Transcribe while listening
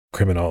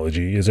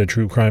Criminology is a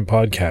true crime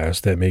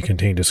podcast that may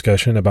contain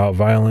discussion about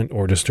violent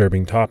or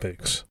disturbing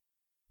topics.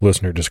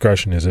 Listener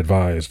discretion is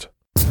advised.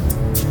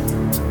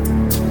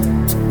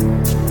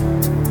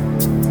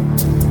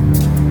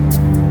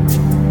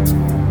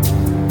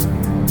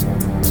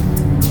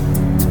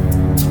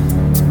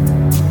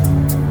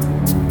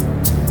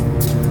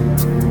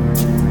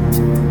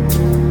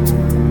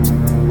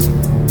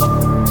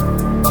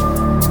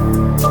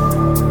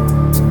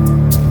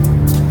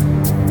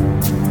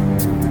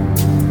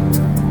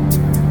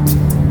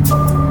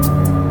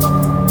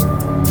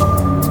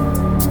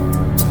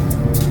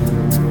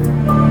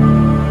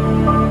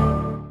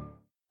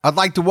 I'd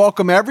like to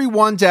welcome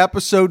everyone to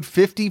episode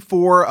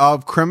 54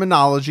 of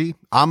Criminology.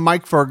 I'm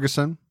Mike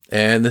Ferguson.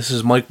 And this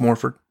is Mike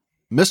Morford.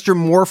 Mr.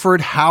 Morford,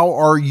 how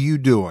are you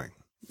doing?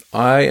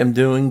 I am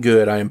doing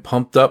good. I am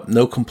pumped up,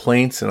 no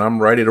complaints, and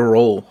I'm ready to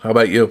roll. How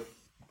about you?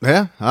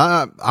 Yeah,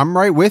 I'm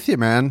right with you,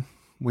 man.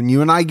 When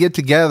you and I get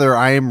together,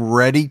 I am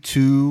ready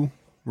to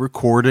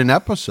record an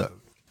episode.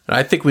 And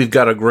I think we've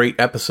got a great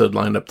episode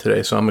lined up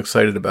today, so I'm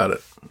excited about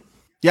it.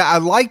 Yeah, I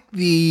like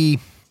the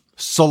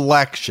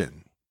selection.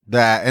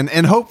 That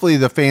and hopefully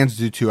the fans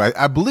do too.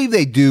 I believe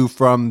they do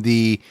from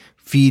the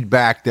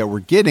feedback that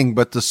we're getting,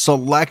 but the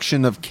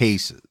selection of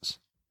cases,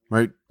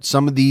 right?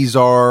 Some of these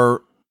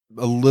are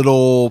a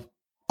little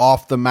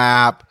off the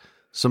map.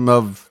 Some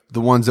of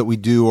the ones that we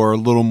do are a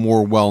little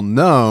more well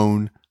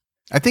known.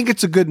 I think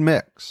it's a good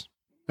mix.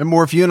 And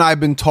more, if you and I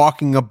have been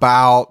talking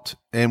about,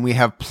 and we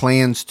have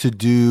plans to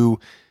do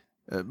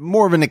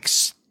more of an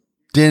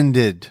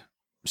extended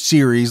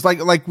series,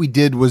 like we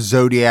did with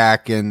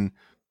Zodiac and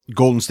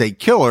Golden State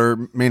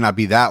Killer, may not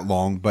be that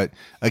long, but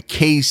a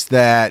case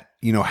that,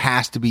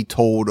 has to be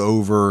told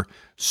over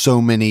so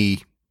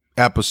many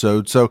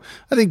episodes. So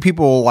I think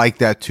people will like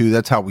that too.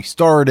 That's how we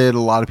started.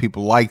 A lot of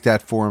people like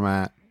that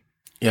format.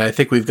 Yeah, I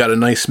think we've got a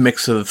nice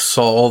mix of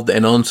solved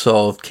and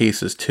unsolved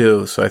cases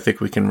too. So I think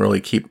we can really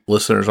keep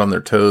listeners on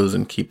their toes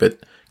and keep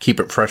it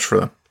fresh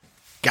for them.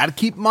 Got to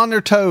keep them on their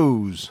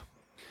toes.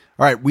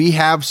 All right. We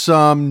have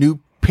some new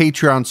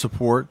Patreon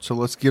support. So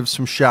let's give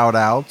some shout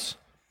outs.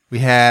 We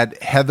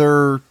had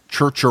Heather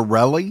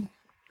Churchiarelli,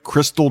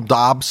 Crystal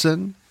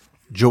Dobson,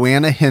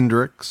 Joanna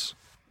Hendricks,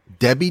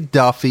 Debbie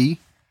Duffy,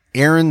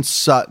 Aaron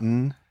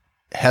Sutton,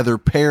 Heather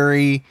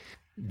Perry,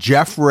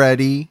 Jeff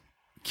Reddy,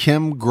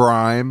 Kim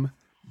Grime,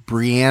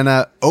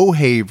 Brianna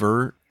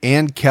O'Haver,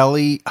 and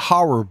Kelly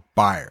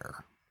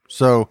Hauerbeyer.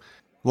 So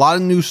a lot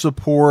of new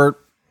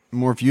support.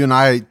 More, if you and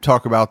I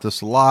talk about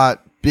this a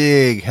lot,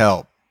 big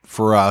help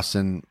for us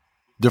in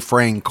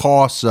defraying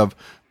costs of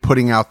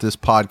putting out this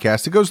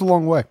podcast. It goes a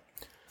long way.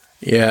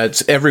 Yeah,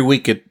 it's every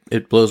week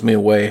it blows me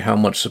away how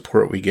much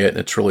support we get, and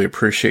it's really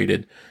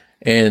appreciated.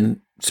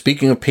 And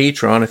speaking of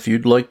Patreon, if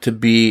you'd like to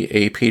be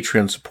a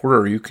Patreon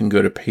supporter, you can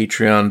go to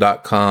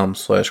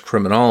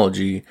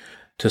patreon.com/criminology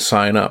to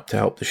sign up to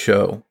help the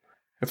show.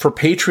 And for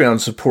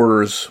Patreon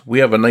supporters, we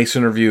have a nice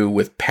interview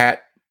with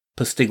Pat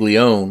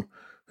Pastiglione,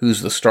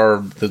 who's the star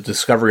of the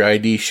Discovery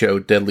ID show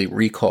Deadly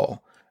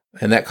Recall.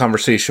 And that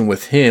conversation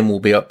with him will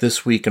be up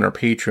this week in our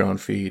Patreon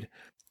feed.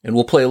 And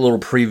we'll play a little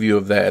preview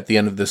of that at the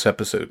end of this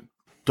episode.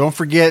 Don't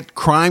forget,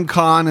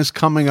 CrimeCon is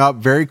coming up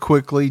very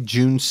quickly,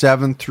 June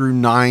 7th through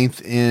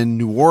 9th in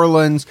New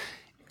Orleans.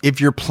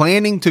 If you're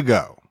planning to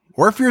go,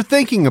 or if you're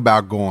thinking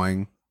about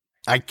going,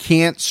 I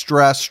can't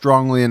stress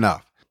strongly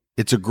enough.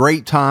 It's a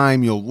great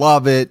time. You'll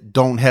love it.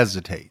 Don't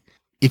hesitate.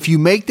 If you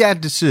make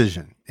that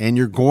decision and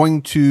you're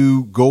going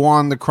to go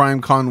on the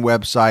CrimeCon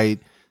website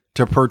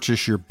to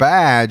purchase your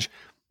badge,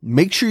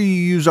 make sure you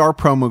use our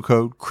promo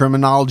code,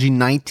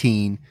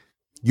 Criminology19.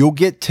 You'll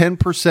get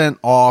 10%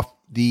 off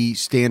the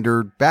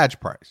standard badge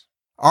price.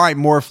 All right,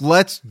 Morph,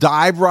 let's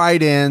dive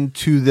right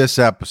into this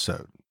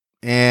episode.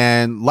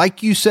 And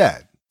like you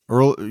said,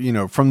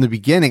 from the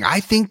beginning,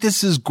 I think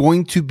this is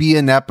going to be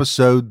an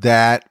episode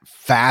that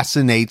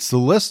fascinates the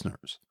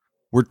listeners.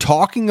 We're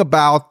talking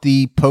about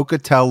the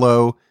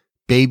Pocatello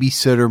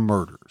babysitter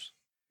murders.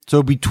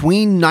 So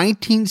between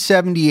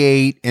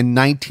 1978 and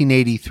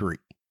 1983,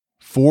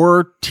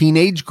 4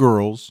 teenage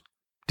girls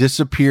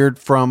disappeared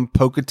from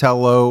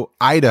Pocatello,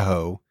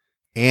 Idaho,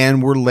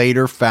 and were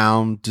later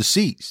found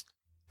deceased.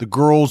 The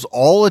girls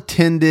all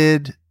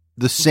attended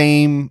the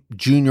same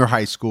junior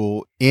high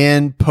school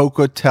in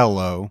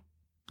Pocatello.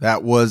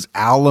 That was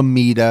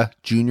Alameda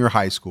Junior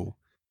High School.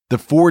 The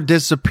 4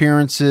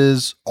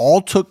 disappearances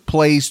all took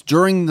place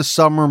during the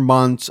summer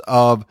months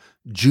of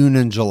June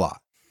and July.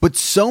 But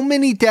so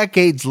many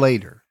decades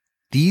later,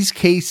 these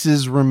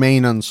cases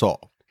remain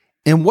unsolved.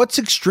 And what's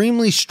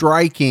extremely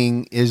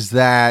striking is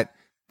that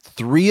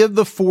 3 of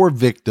the 4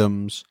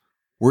 victims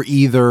were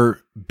either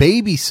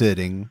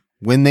babysitting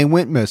when they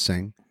went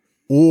missing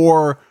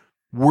or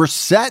were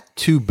set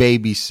to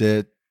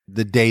babysit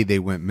the day they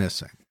went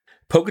missing.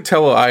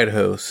 Pocatello,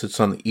 Idaho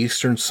sits on the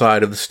eastern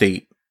side of the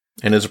state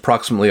and is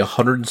approximately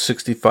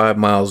 165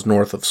 miles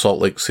north of Salt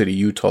Lake City,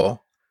 Utah,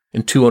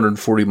 and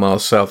 240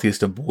 miles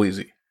southeast of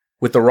Boise.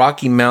 With the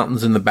Rocky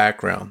Mountains in the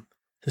background,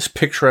 this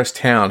picturesque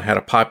town had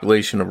a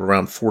population of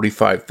around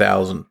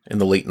 45,000 in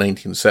the late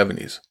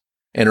 1970s.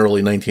 and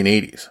early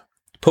 1980s.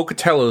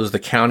 Pocatello is the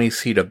county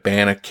seat of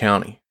Bannock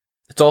County.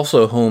 It's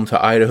also home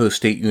to Idaho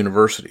State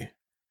University.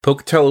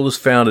 Pocatello was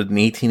founded in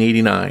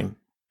 1889,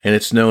 and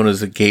it's known as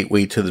the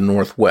Gateway to the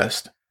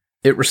Northwest.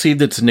 It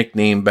received its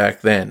nickname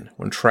back then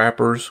when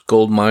trappers,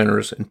 gold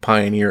miners, and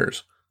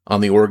pioneers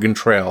on the Oregon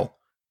Trail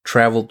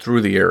traveled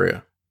through the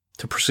area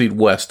to proceed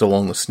west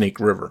along the Snake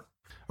River.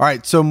 All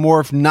right, so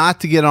Morph,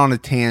 not to get on a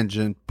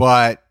tangent,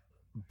 but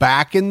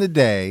back in the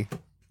day,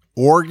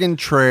 Oregon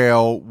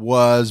Trail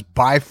was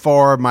by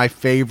far my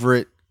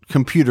favorite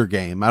computer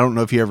game. I don't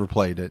know if you ever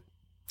played it.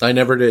 I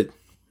never did.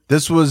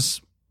 This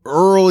was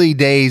early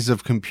days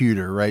of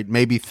computer, right?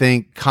 Maybe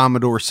think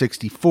Commodore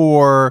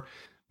 64,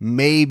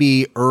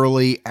 maybe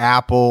early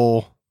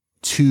Apple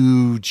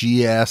II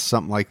GS,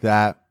 something like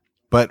that.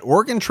 But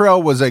Oregon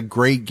Trail was a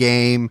great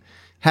game.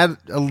 Had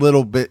a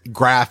little bit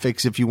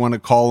graphics, if you want to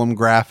call them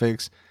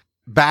graphics.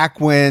 Back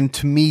when,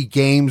 to me,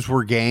 games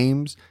were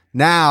games.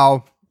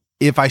 Now,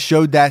 if I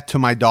showed that to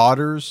my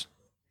daughters,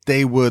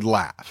 they would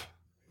laugh,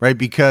 right?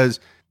 Because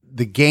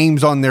the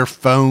games on their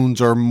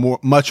phones are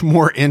much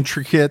more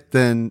intricate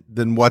than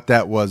what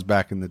that was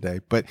back in the day.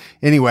 But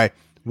anyway,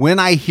 when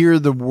I hear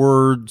the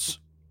words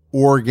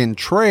Oregon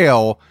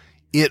Trail,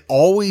 it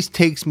always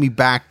takes me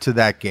back to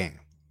that game.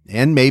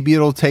 And maybe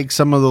it'll take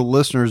some of the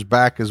listeners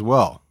back as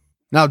well.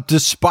 Now,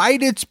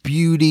 despite its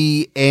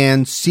beauty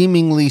and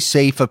seemingly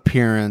safe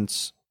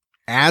appearance,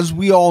 as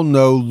we all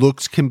know,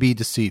 looks can be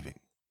deceiving.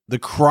 The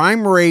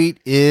crime rate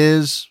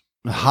is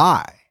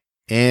high,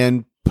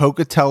 and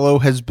Pocatello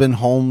has been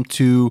home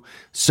to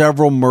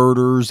several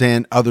murders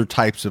and other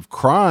types of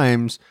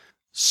crimes,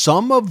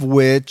 some of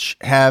which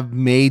have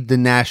made the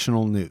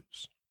national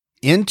news.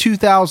 In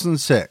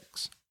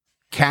 2006,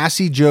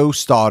 Cassie Jo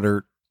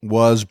Stoddard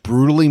was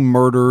brutally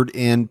murdered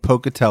in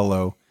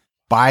Pocatello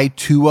by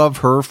two of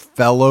her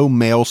fellow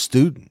male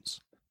students.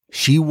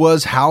 She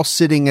was house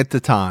sitting at the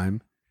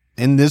time,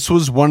 and this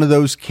was one of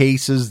those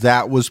cases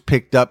that was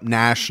picked up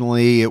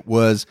nationally. It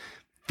was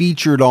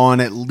featured on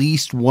at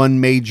least one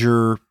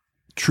major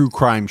true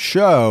crime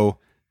show.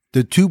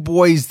 The two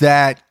boys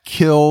that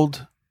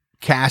killed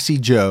Cassie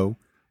Jo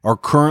are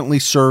currently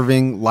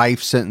serving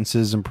life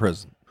sentences in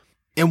prison.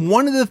 And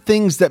one of the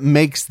things that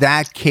makes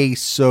that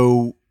case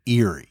so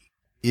eerie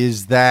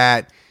is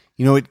that,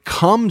 it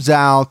comes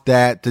out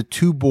that the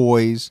two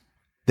boys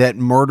that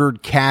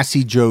murdered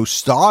Cassie Jo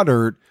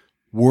Stoddard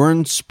were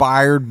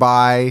inspired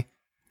by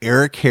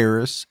Eric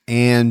Harris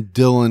and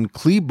Dylan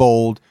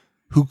Klebold,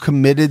 who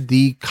committed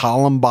the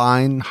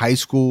Columbine High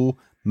School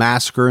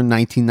massacre in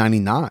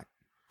 1999.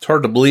 It's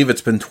hard to believe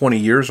it's been 20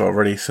 years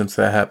already since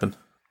that happened.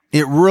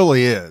 It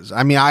really is.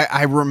 I mean,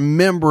 I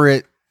remember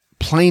it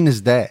plain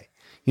as day.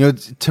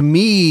 To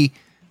me,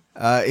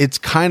 it's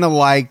kind of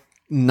like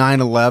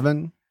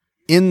 9/11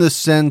 in the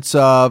sense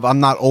of, I'm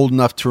not old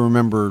enough to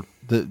remember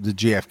the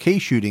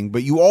JFK shooting,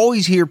 but you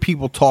always hear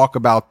people talk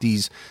about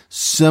these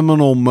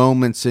seminal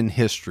moments in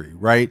history,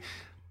 right?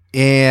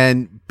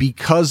 And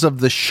because of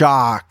the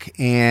shock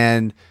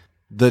and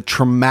the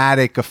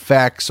traumatic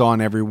effects on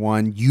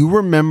everyone, you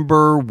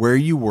remember where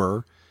you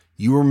were,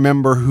 you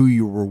remember who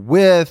you were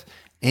with,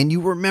 and you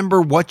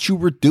remember what you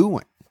were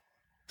doing.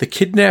 The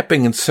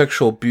kidnapping and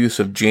sexual abuse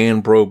of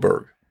Jan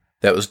Broberg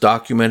that was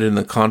documented in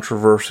the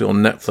controversial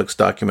Netflix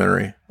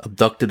documentary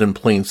Abducted in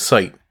Plain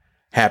Sight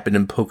happened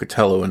in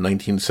Pocatello in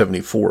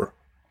 1974.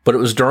 But it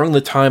was during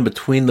the time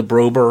between the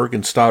Broberg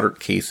and Stoddard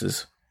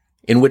cases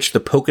in which the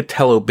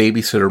Pocatello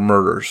babysitter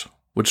murders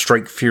would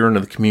strike fear into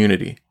the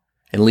community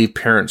and leave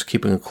parents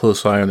keeping a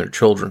close eye on their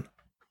children.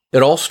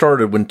 It all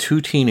started when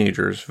two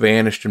teenagers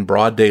vanished in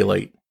broad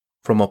daylight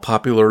from a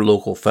popular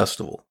local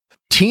festival.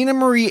 Tina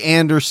Marie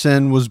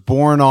Anderson was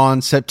born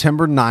on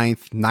September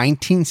 9th,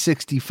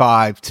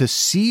 1965 to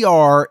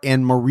C.R.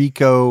 and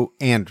Mariko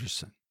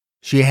Anderson.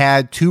 She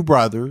had two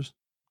brothers,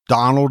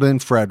 Donald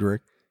and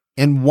Frederick,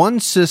 and one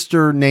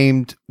sister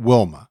named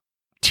Wilma.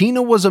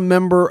 Tina was a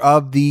member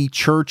of the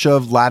Church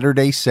of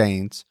Latter-day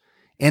Saints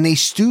and a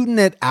student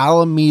at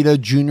Alameda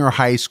Junior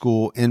High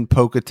School in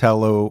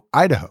Pocatello,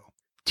 Idaho.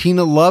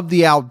 Tina loved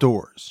the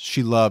outdoors.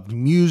 She loved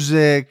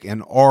music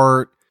and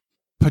art.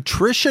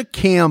 Patricia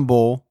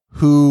Campbell,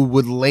 who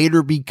would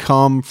later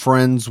become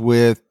friends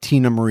with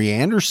Tina Marie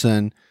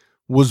Anderson,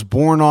 was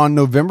born on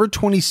November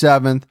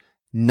 27th,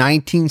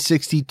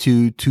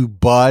 1962 to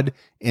Bud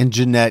and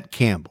Jeanette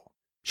Campbell.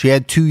 She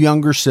had two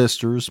younger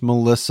sisters,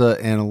 Melissa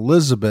and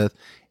Elizabeth,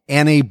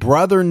 and a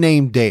brother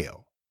named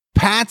Dale.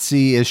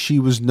 Patsy, as she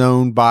was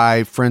known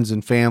by friends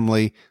and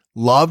family,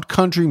 loved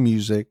country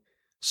music.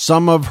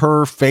 Some of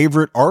her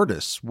favorite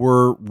artists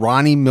were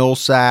Ronnie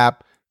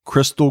Millsap,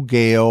 Crystal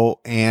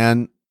Gale,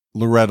 and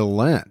Loretta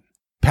Lynn.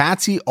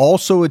 Patsy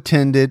also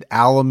attended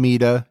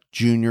Alameda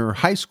Junior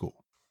High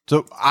School.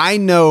 So I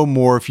know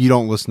more if you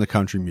don't listen to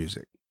country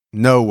music.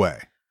 No way.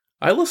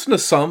 I listen to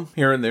some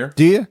here and there.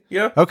 Do you?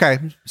 Yeah. Okay.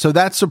 So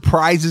that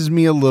surprises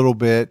me a little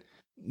bit.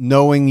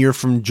 Knowing you're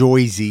from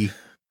Joyzy,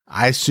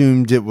 I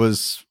assumed it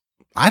was,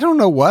 I don't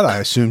know what I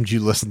assumed you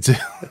listened to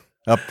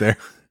up there.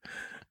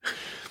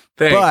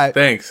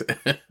 Thanks.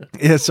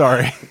 Yeah,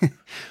 sorry.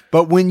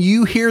 But when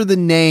you hear the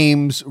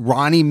names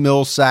Ronnie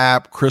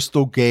Milsap,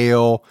 Crystal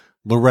Gale,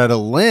 Loretta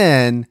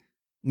Lynn,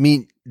 I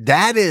mean,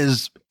 that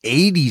is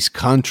 80s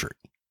country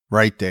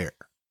right there.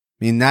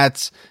 I mean,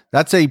 that's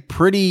a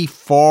pretty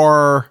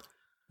far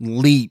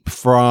leap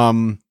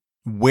from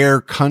where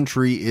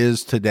country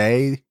is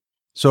today.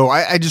 So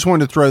I just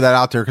wanted to throw that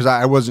out there because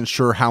I wasn't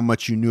sure how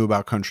much you knew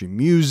about country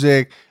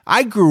music.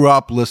 I grew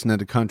up listening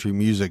to country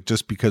music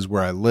just because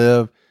where I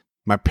live.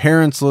 My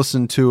parents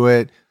listened to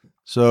it.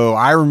 So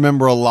I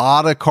remember a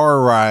lot of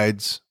car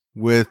rides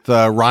with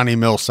Ronnie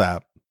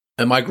Milsap.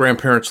 And my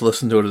grandparents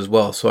listened to it as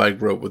well, so I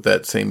grew up with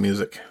that same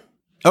music.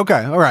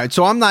 Okay, all right.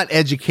 So I'm not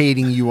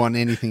educating you on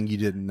anything you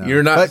didn't know.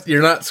 You're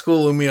not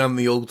schooling me on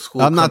the old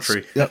school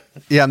country.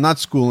 I'm not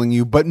schooling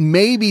you, but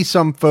maybe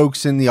some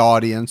folks in the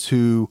audience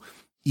who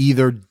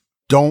either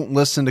don't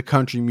listen to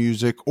country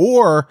music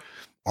or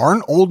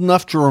aren't old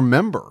enough to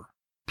remember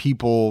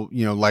people,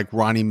 like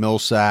Ronnie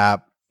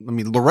Milsap. I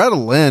mean, Loretta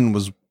Lynn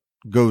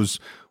goes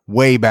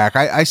way back.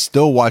 I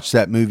still watch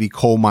that movie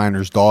Coal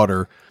Miner's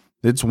Daughter.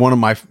 It's one of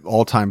my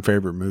all-time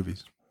favorite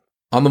movies.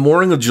 On the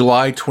morning of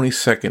July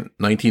 22nd,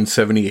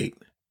 1978,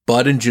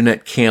 Bud and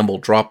Jeanette Campbell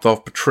dropped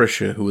off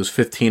Patricia, who was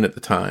 15 at the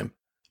time,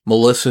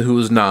 Melissa, who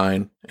was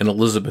 9, and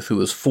Elizabeth, who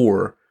was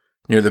 4,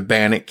 near the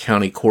Bannock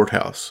County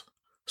Courthouse,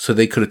 so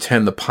they could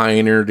attend the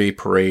Pioneer Day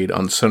Parade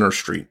on Center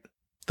Street.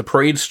 The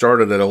parade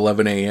started at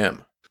 11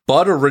 a.m.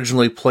 Bud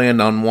originally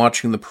planned on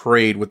watching the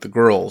parade with the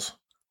girls,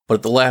 but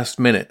at the last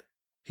minute,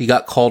 he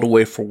got called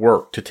away for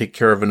work to take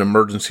care of an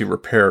emergency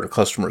repair at a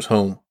customer's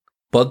home.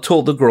 Bud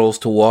told the girls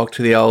to walk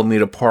to the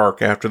Alameda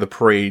Park after the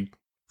parade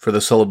for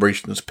the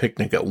celebration's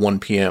picnic at 1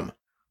 p.m.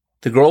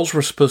 The girls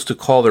were supposed to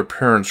call their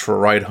parents for a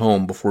ride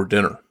home before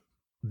dinner.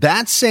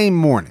 That same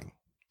morning,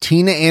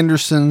 Tina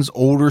Anderson's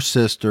older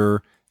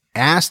sister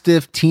asked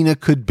if Tina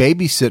could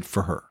babysit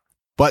for her,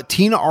 but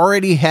Tina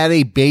already had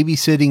a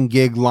babysitting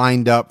gig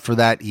lined up for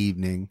that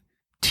evening.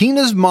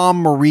 Tina's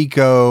mom,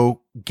 Mariko,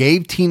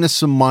 gave Tina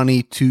some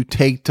money to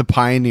take to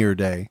Pioneer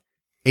Day.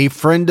 A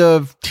friend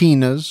of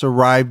Tina's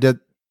arrived at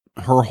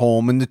her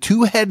home, and the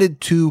two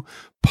headed to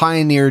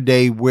Pioneer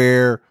Day,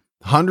 where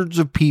hundreds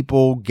of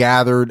people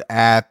gathered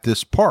at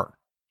this park.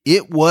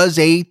 It was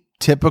a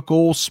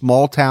typical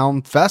small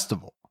town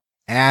festival.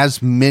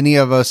 As many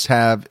of us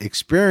have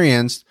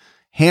experienced,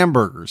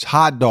 hamburgers,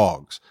 hot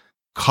dogs,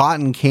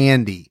 cotton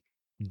candy,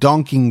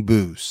 dunking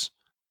booths,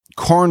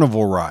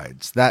 carnival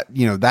rides,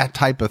 that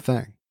type of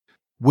thing.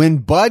 When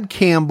Bud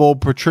Campbell,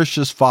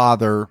 Patricia's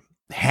father,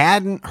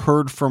 hadn't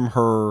heard from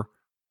her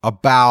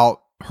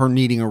about her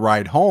needing a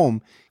ride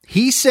home,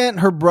 he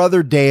sent her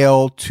brother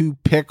Dale to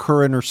pick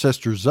her and her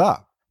sisters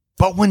up.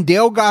 But when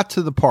Dale got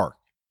to the park,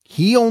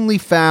 he only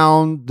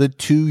found the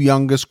two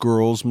youngest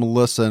girls,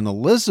 Melissa and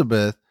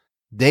Elizabeth.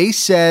 They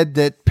said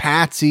that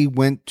Patsy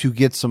went to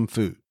get some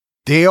food.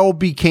 Dale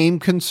became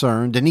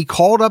concerned and he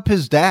called up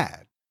his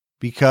dad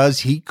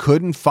because he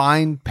couldn't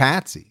find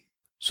Patsy.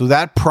 So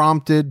that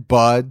prompted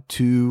Bud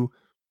to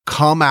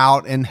come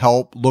out and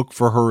help look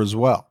for her as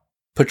well.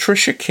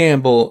 Patricia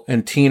Campbell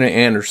and Tina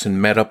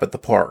Anderson met up at the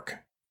park,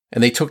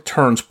 and they took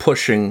turns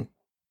pushing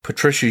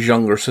Patricia's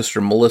younger sister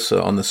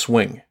Melissa on the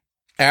swing.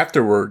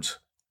 Afterwards,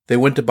 they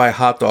went to buy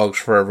hot dogs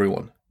for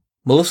everyone.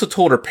 Melissa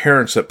told her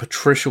parents that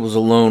Patricia was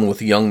alone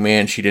with a young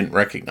man she didn't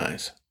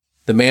recognize.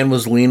 The man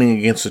was leaning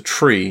against a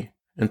tree,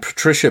 and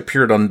Patricia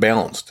appeared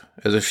unbalanced,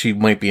 as if she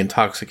might be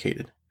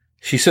intoxicated.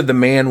 She said the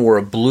man wore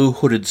a blue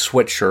hooded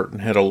sweatshirt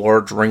and had a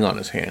large ring on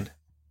his hand.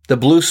 The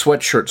blue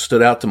sweatshirt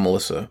stood out to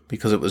Melissa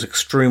because it was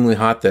extremely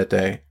hot that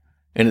day,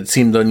 and it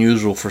seemed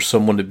unusual for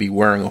someone to be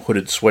wearing a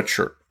hooded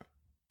sweatshirt.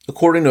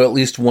 According to at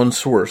least one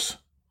source,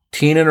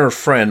 Tina and her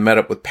friend met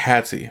up with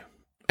Patsy,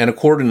 and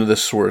according to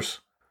this source,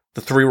 the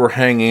three were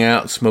hanging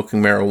out and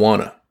smoking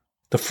marijuana.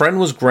 The friend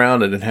was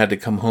grounded and had to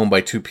come home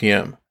by 2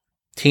 p.m.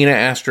 Tina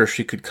asked her if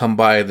she could come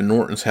by the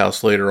Norton's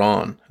house later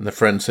on, and the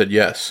friend said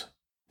yes.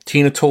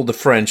 Tina told the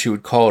friend she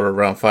would call her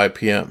around 5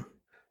 p.m.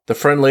 The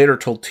friend later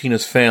told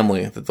Tina's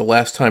family that the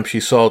last time she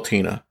saw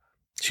Tina,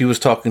 she was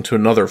talking to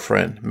another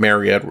friend,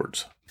 Mary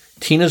Edwards.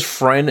 Tina's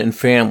friend and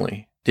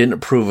family didn't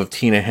approve of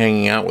Tina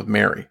hanging out with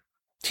Mary.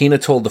 Tina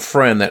told the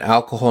friend that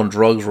alcohol and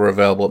drugs were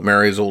available at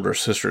Mary's older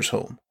sister's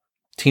home.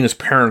 Tina's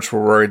parents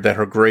were worried that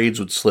her grades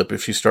would slip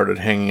if she started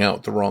hanging out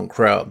with the wrong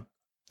crowd.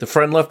 The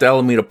friend left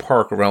Alameda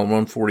Park around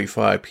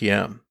 1:45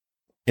 p.m.,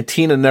 and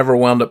Tina never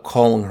wound up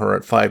calling her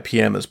at 5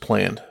 p.m. as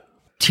planned.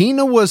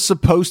 Tina was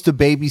supposed to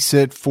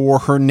babysit for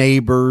her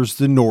neighbors,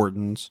 the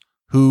Nortons,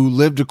 who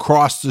lived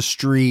across the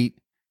street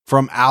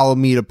from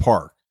Alameda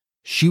Park.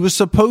 She was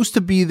supposed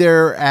to be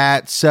there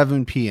at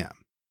 7 p.m.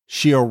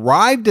 She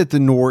arrived at the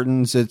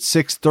Nortons at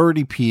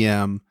 6:30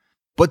 p.m.,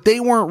 but they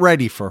weren't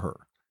ready for her.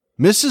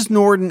 Mrs.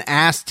 Norton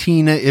asked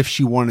Tina if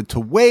she wanted to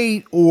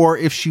wait or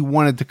if she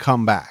wanted to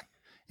come back.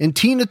 And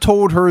Tina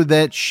told her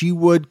that she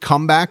would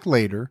come back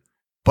later,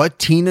 but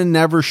Tina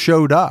never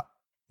showed up.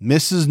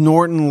 Mrs.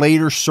 Norton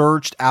later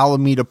searched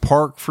Alameda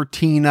Park for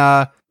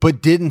Tina,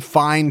 but didn't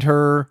find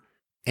her.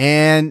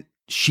 And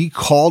she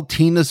called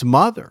Tina's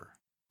mother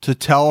to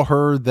tell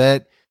her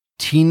that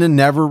Tina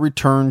never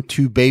returned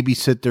to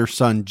babysit their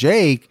son,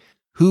 Jake,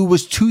 who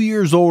was 2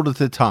 years old at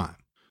the time.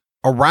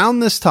 Around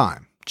this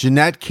time,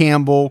 Jeanette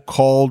Campbell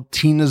called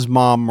Tina's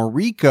mom,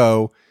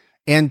 Mariko,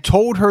 and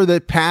told her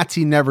that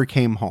Patsy never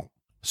came home.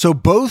 So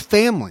both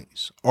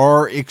families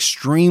are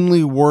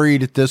extremely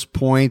worried at this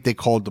point. They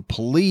called the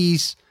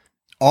police.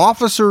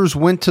 Officers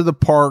went to the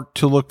park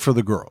to look for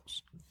the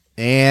girls,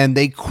 and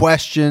they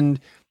questioned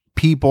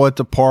people at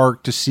the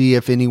park to see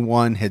if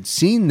anyone had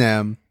seen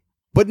them,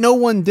 but no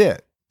one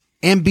did.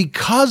 And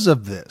because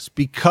of this,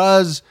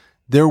 because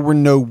there were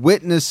no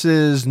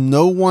witnesses,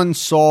 no one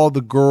saw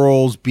the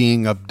girls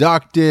being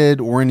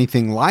abducted or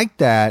anything like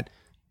that,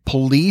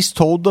 police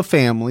told the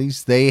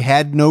families they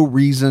had no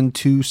reason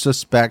to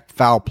suspect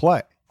foul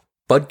play.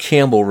 Bud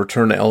Campbell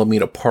returned to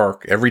Alameda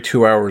Park every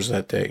 2 hours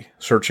that day,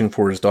 searching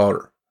for his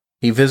daughter.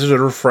 He visited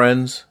her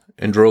friends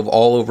and drove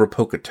all over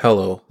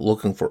Pocatello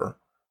looking for her,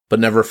 but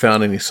never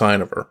found any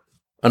sign of her.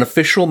 An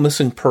official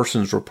missing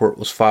persons report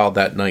was filed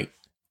that night.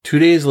 2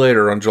 days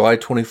later, on July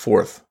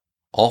 24th,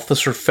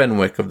 Officer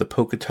Fenwick of the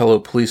Pocatello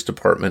Police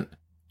Department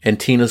and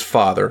Tina's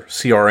father,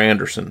 C.R.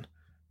 Anderson,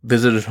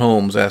 visited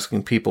homes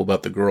asking people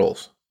about the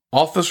girls.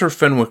 Officer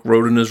Fenwick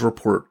wrote in his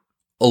report,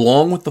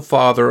 "Along with the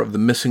father of the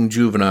missing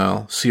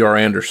juvenile, C.R.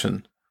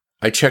 Anderson,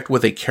 I checked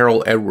with a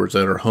Carol Edwards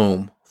at her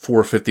home,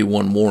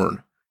 451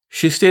 Warren.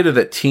 She stated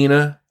that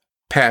Tina,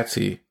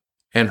 Patsy,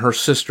 and her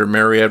sister,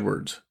 Mary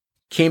Edwards,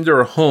 came to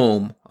her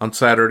home on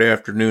Saturday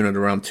afternoon at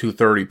around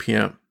 2:30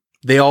 p.m.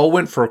 They all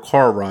went for a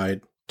car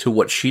ride to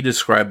what she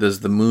described as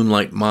the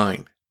Moonlight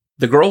Mine.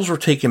 The girls were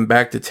taken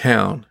back to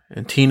town,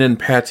 and Tina and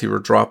Patsy were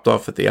dropped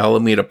off at the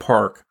Alameda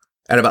Park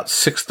at about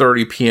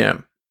 6:30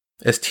 p.m.,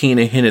 as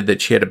Tina hinted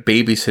that she had a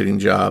babysitting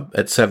job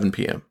at 7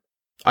 p.m.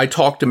 I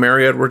talked to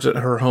Mary Edwards at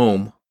her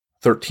home,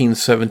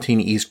 1317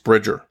 East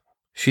Bridger.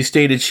 She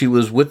stated she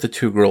was with the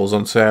two girls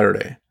on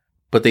Saturday,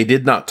 but they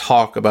did not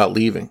talk about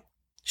leaving.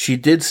 She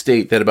did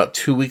state that about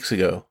 2 weeks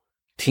ago,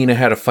 Tina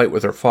had a fight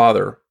with her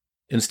father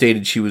and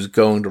stated she was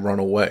going to run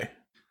away."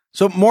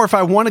 So, Morph,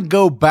 I want to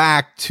go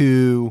back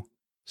to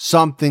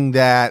something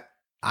that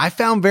I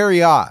found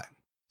very odd.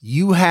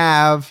 You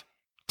have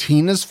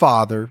Tina's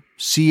father,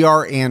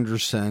 C.R.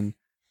 Anderson,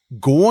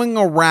 going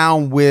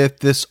around with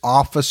this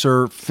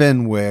officer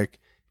Fenwick,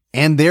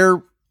 and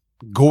they're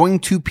going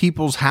to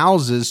people's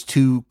houses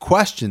to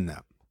question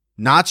them.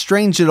 Not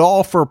strange at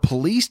all for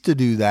police to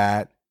do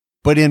that,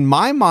 but in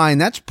my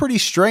mind, that's pretty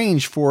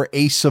strange for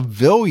a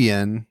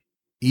civilian,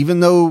 even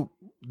though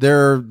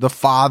they're the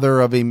father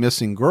of a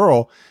missing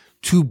girl,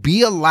 to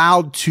be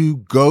allowed to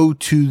go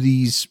to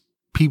these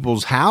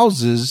people's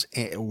houses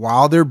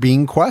while they're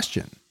being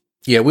questioned.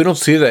 Yeah, we don't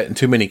see that in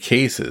too many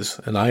cases,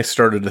 and I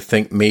started to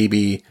think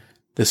maybe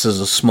this is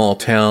a small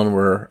town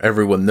where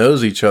everyone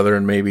knows each other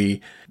and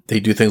maybe they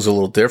do things a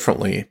little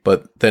differently.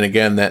 But then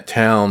again, that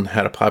town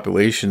had a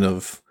population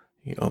of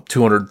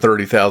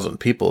 230,000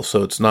 people,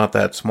 so it's not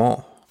that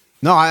small.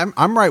 No,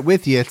 I'm right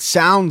with you. It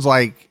sounds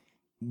like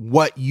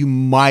what you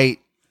might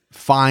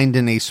find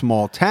in a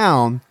small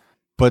town,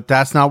 but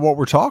that's not what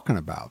we're talking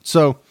about.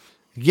 So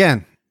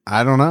again,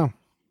 I don't know.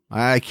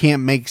 I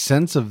can't make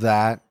sense of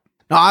that.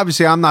 Now,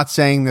 obviously, I'm not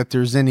saying that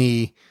there's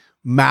any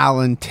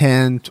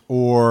malintent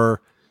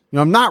or,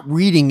 I'm not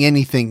reading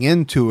anything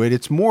into it.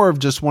 It's more of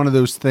just one of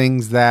those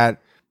things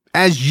that,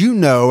 as you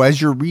know,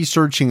 as you're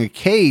researching a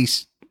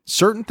case,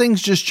 certain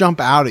things just jump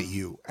out at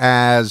you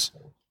as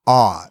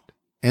odd.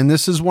 And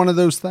this is one of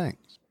those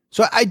things.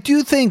 So I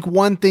do think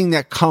one thing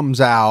that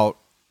comes out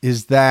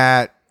is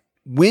that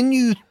when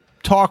you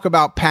talk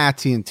about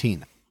Patsy and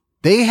Tina,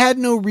 they had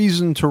no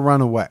reason to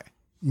run away.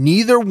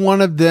 Neither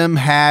one of them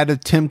had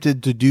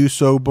attempted to do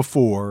so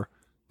before.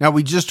 Now,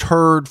 we just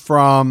heard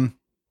from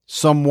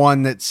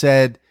someone that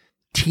said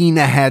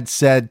Tina had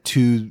said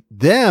to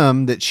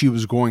them that she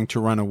was going to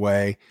run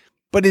away.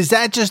 But is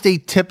that just a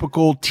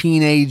typical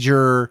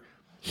teenager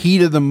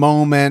heat of the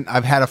moment?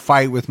 I've had a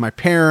fight with my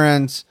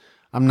parents.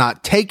 I'm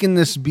not taking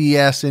this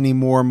BS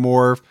anymore,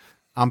 Morph.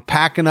 I'm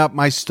packing up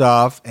my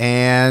stuff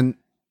and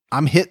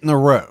I'm hitting the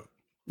road.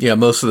 Yeah,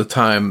 most of the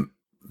time,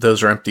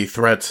 those are empty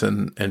threats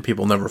and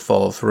people never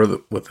follow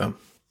through with them.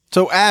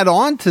 So add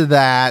on to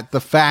that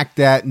the fact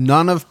that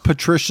none of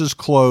Patricia's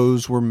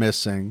clothes were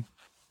missing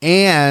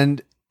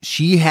and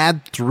she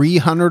had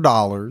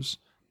 $300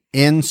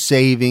 in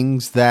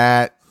savings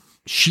that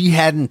she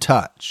hadn't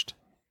touched.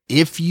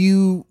 If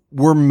you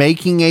were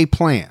making a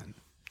plan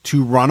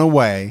to run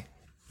away,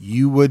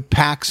 you would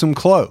pack some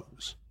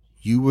clothes.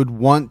 You would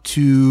want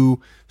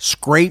to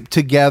scrape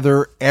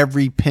together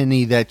every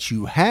penny that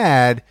you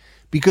had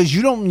because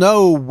you don't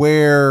know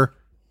where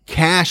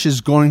cash is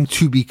going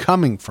to be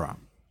coming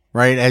from,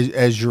 right?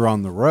 As you're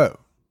on the road.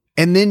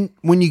 And then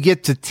when you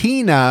get to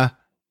Tina,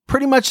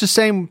 pretty much the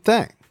same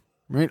thing,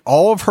 right?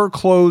 All of her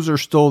clothes are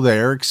still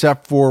there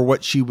except for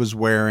what she was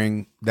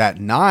wearing that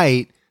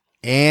night.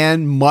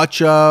 And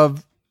much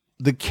of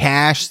the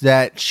cash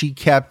that she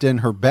kept in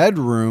her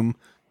bedroom,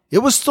 it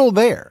was still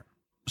there.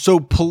 So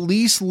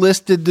police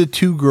listed the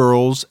two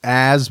girls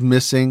as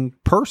missing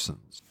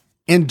persons.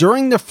 And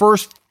during the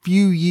first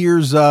few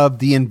years of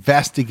the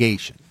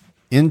investigation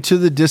into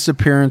the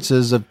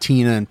disappearances of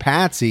Tina and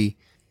Patsy,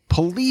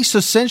 police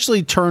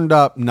essentially turned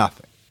up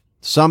nothing.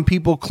 Some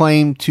people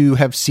claim to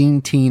have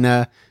seen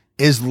Tina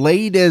as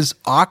late as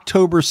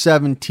October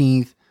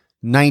 17th,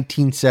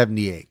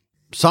 1978.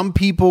 Some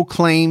people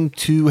claim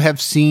to have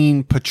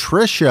seen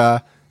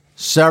Patricia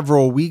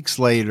several weeks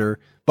later,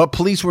 but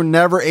police were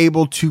never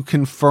able to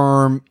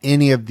confirm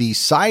any of these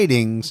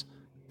sightings.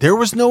 There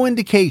was no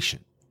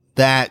indication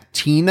that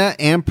Tina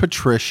and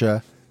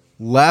Patricia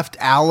left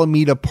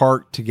Alameda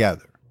Park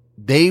together.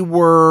 They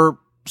were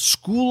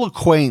school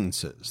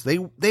acquaintances.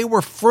 They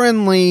were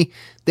friendly.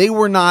 They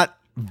were not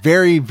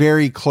very,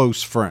 very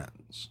close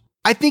friends.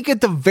 I think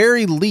at the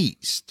very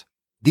least,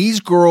 these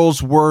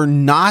girls were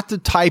not the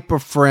type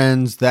of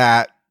friends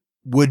that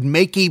would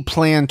make a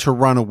plan to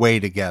run away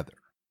together.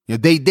 You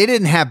know, they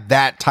didn't have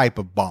that type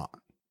of bond.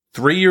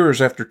 3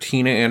 years after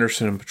Tina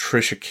Anderson and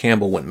Patricia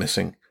Campbell went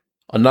missing,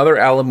 another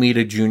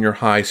Alameda Junior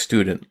High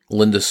student,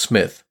 Linda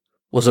Smith,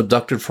 was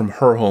abducted from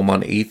her home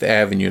on 8th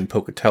Avenue in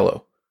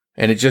Pocatello,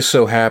 and it just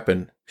so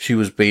happened she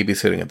was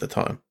babysitting at the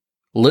time.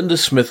 Linda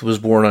Smith was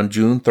born on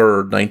June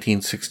 3rd,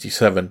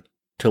 1967,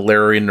 to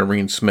Larry and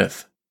Noreen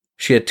Smith.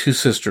 She had 2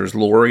 sisters,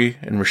 Lori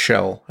and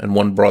Rochelle, and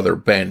 1 brother,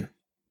 Ben.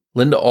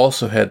 Linda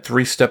also had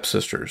 3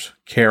 stepsisters,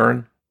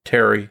 Karen,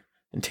 Terry,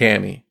 and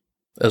Tammy,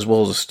 as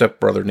well as a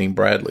stepbrother named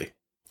Bradley.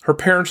 Her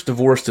parents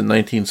divorced in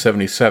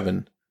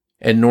 1977,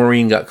 and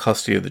Noreen got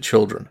custody of the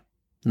children.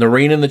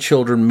 Noreen and the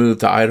children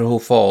moved to Idaho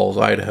Falls,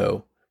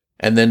 Idaho,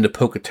 and then to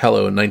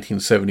Pocatello in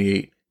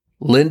 1978.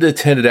 Linda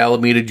attended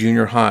Alameda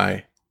Junior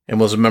High and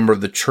was a member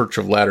of the Church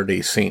of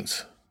Latter-day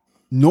Saints.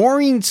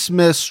 Noreen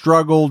Smith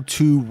struggled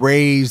to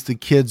raise the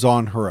kids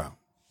on her own,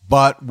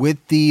 but with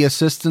the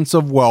assistance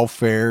of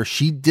welfare,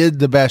 she did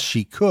the best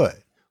she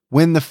could.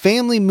 When the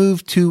family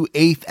moved to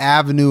 8th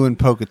Avenue in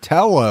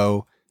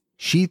Pocatello,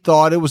 she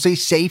thought it was a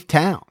safe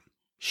town.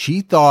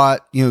 She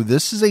thought,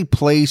 this is a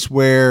place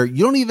where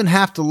you don't even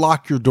have to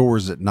lock your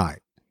doors at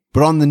night.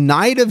 But on the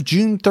night of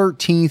June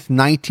 13th,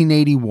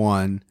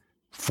 1981,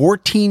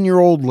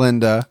 14-year-old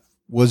Linda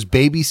was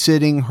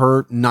babysitting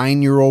her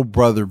 9-year-old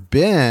brother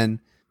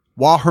Ben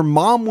while her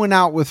mom went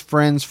out with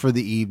friends for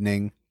the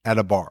evening at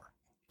a bar.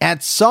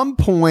 At some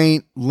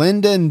point,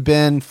 Linda and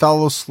Ben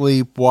fell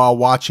asleep while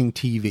watching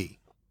TV.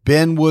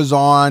 Ben was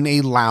on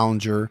a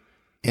lounger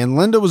and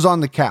Linda was on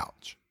the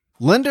couch.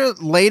 Linda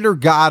later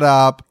got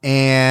up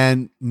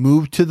and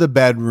moved to the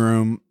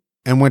bedroom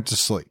and went to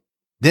sleep.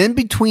 Then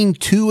between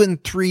 2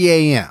 and 3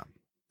 a.m.,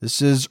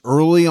 this is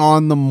early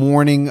on the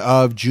morning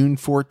of June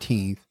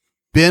 14th,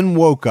 Ben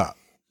woke up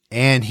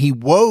and he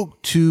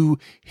woke to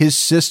his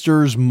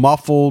sister's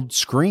muffled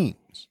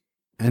screams.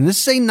 And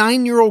this is a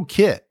 9-year-old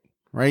kid,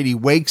 right? He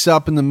wakes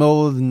up in the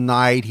middle of the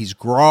night. He's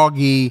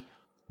groggy,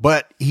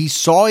 but he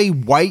saw a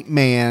white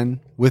man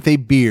with a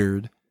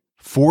beard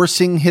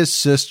forcing his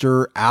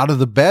sister out of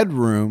the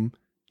bedroom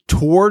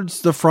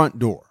towards the front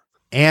door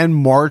and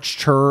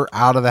marched her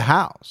out of the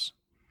house.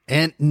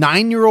 And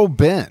 9-year-old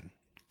Ben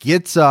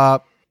gets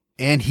up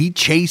and he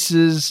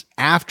chases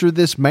after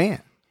this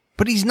man.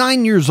 But he's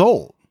 9 years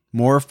old.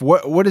 Morph,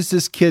 what is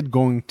this kid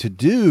going to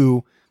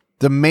do?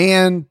 The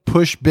man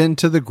pushed Ben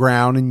to the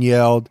ground and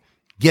yelled,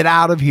 "Get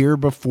out of here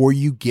before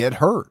you get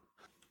hurt."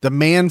 The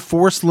man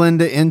forced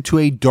Linda into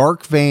a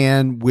dark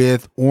van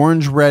with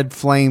orange-red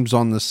flames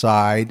on the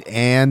side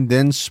and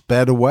then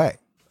sped away.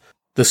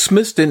 The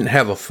Smiths didn't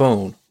have a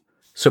phone,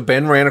 so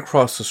Ben ran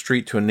across the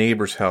street to a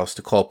neighbor's house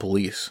to call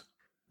police.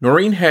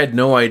 Noreen had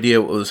no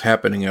idea what was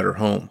happening at her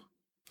home.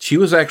 She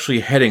was actually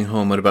heading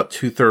home at about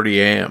 2:30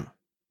 a.m.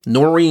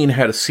 Noreen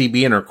had a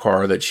CB in her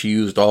car that she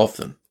used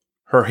often.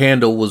 Her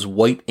handle was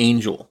White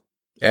Angel.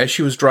 As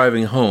she was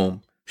driving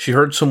home, she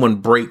heard someone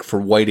brake for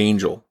White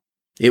Angel.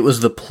 It was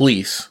the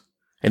police,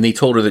 and they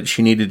told her that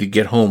she needed to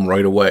get home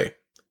right away.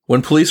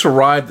 When police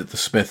arrived at the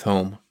Smith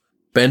home,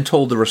 Ben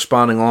told the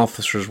responding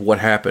officers what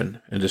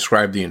happened and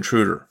described the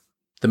intruder.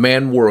 The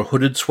man wore a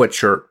hooded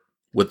sweatshirt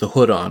with the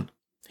hood on.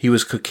 He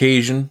was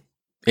Caucasian,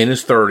 in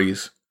his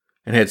 30s,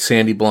 and had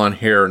sandy blonde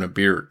hair and a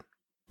beard.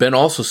 Ben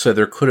also said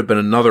there could have been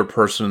another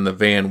person in the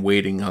van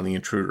waiting on the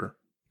intruder.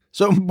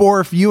 So,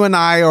 Borf, you and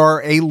I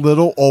are a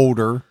little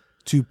older,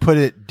 to put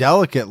it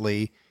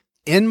delicately.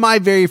 In my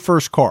very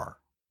first car,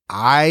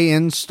 I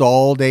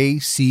installed a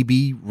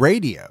CB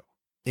radio,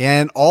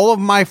 and all of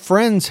my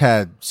friends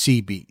had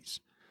CBs.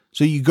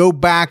 So you go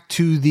back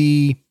to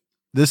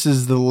this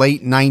is the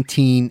late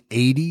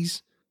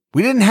 1980s.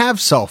 We didn't have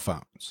cell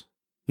phones.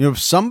 If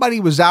somebody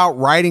was out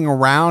riding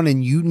around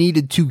and you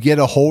needed to get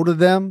a hold of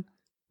them,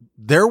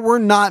 there were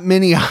not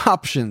many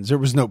options. There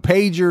was no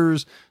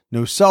pagers,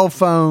 no cell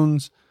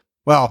phones.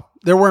 Well,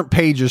 there weren't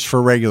pagers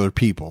for regular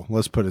people.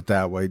 Let's put it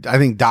that way. I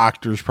think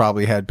doctors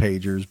probably had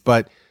pagers,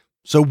 but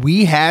so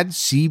we had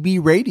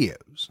CB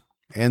radios,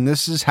 and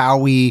this is how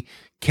we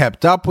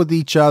kept up with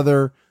each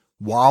other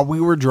while we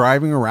were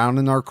driving around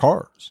in our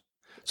cars.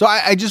 So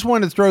I just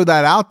wanted to throw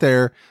that out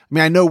there. I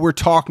mean, I know we're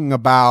talking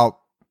about,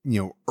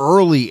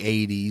 early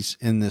 80s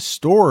in this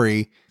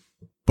story,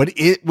 But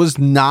it was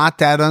not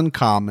that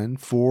uncommon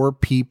for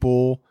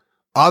people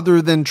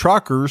other than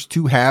truckers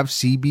to have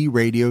CB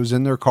radios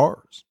in their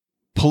cars.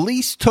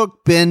 Police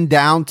took Ben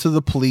down to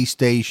the police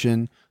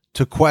station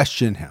to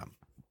question him,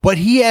 but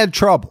he had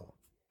trouble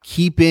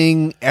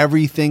keeping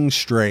everything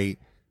straight.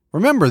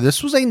 Remember,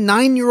 this was a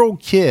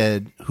 9-year-old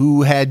kid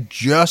who had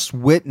just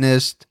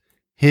witnessed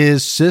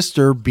his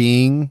sister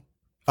being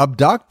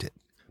abducted.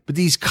 But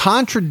these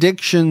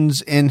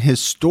contradictions in his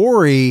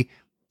story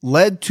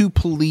led to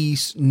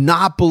police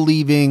not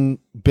believing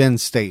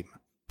Ben's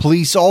statement.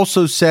 Police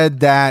also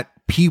said that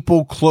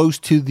people close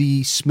to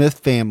the Smith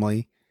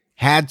family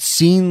had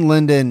seen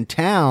Linda in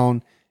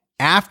town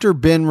after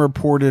Ben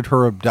reported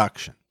her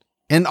abduction.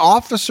 And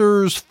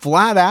officers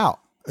flat out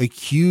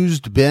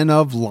accused Ben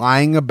of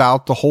lying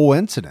about the whole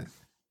incident.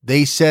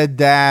 They said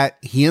that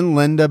he and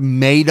Linda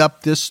made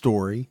up this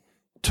story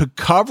to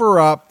cover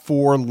up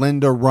for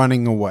Linda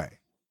running away.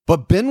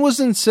 But Ben was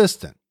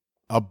insistent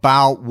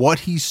about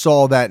what he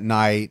saw that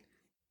night,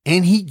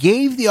 and he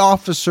gave the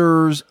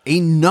officers a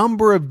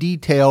number of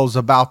details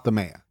about the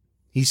man.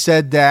 He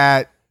said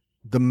that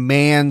the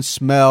man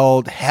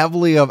smelled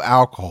heavily of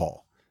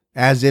alcohol,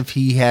 as if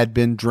he had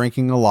been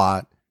drinking a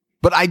lot.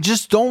 But I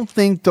just don't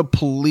think the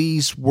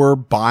police were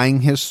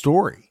buying his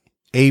story.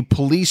 A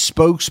police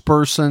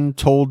spokesperson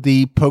told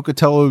the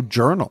Pocatello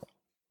Journal,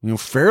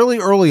 fairly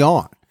early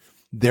on,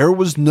 there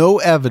was no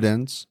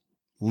evidence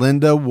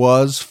Linda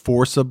was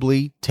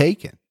forcibly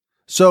taken.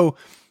 So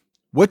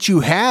what you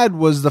had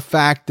was the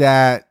fact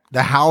that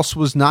the house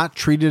was not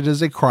treated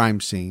as a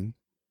crime scene,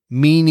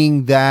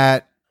 meaning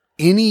that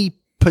any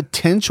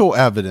potential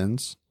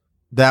evidence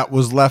that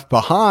was left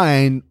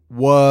behind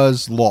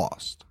was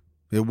lost.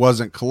 It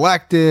wasn't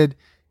collected.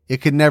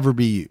 It could never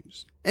be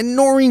used. And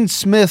Noreen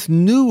Smith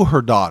knew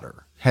her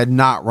daughter had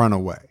not run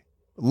away.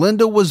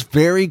 Linda was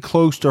very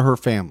close to her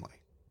family,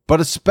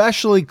 but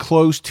especially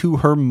close to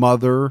her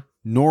mother,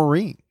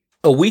 Noreen.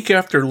 A week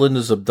after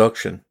Linda's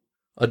abduction,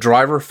 a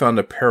driver found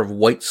a pair of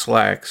white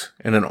slacks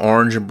and an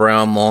orange and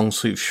brown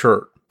long-sleeve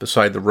shirt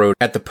beside the road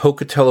at the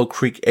Pocatello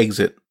Creek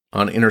exit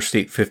on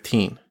Interstate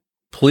 15.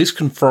 Police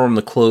confirmed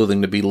the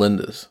clothing to be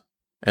Linda's,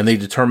 and they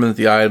determined that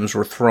the items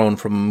were thrown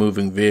from a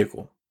moving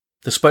vehicle.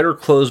 Despite her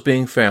clothes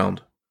being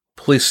found,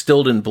 police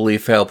still didn't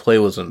believe foul play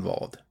was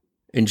involved.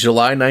 In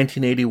July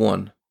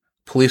 1981,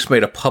 police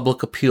made a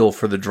public appeal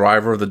for the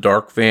driver of the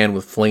dark van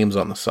with flames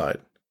on the side.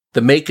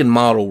 The make and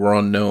model were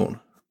unknown.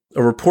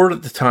 A report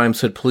at the time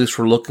said police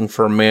were looking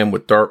for a man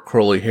with dark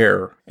curly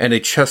hair and a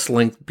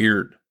chest-length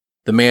beard.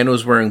 The man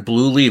was wearing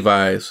blue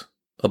Levi's,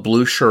 a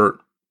blue shirt,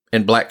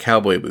 and black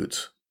cowboy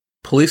boots.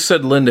 Police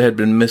said Linda had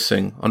been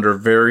missing under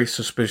very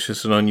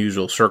suspicious and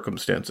unusual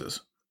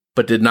circumstances,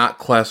 but did not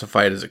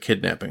classify it as a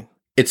kidnapping.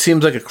 It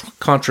seems like a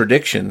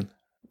contradiction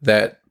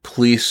that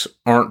police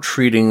aren't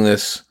treating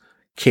this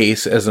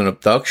case as an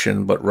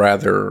abduction, but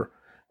rather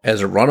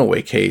as a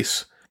runaway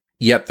case,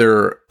 yet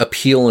they're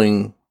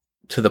appealing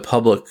to the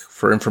public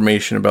for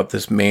information about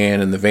this man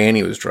and the van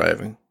he was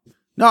driving.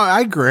 No,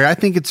 I agree. I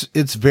think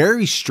it's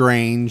very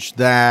strange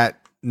that,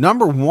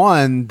 number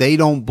one, they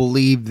don't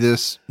believe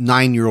this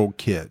 9-year-old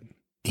kid.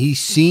 He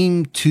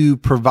seemed to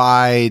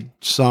provide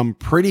some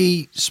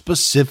pretty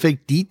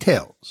specific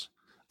details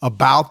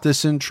about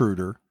this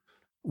intruder,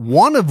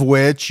 one of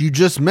which you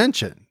just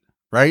mentioned,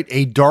 right?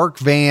 A dark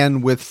van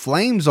with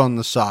flames on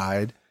the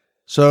side.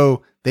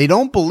 So they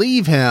don't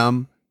believe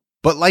him,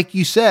 but like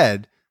you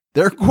said,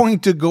 they're going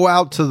to go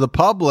out to the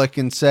public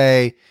and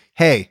say,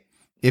 hey,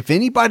 if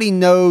anybody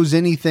knows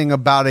anything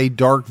about a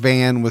dark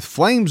van with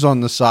flames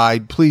on the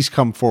side, please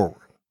come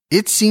forward.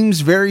 It seems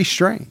very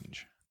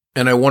strange.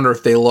 And I wonder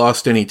if they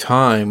lost any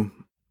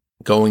time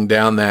going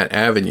down that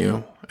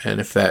avenue and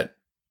if that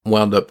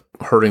wound up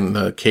hurting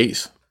the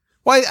case.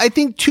 Well, I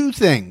think two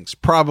things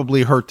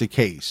probably hurt the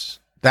case.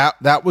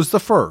 That was the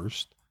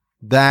first,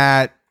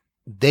 that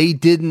they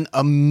didn't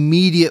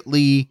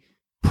immediately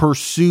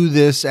pursue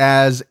this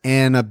as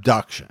an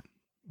abduction.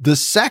 The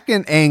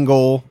second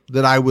angle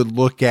that I would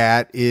look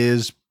at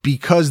is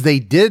because they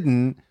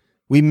didn't,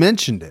 we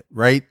mentioned it,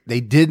 right? They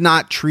did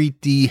not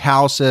treat the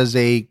house as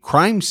a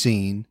crime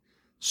scene.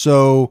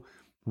 So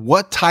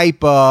what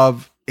type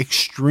of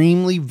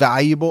extremely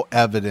valuable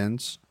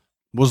evidence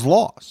was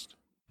lost?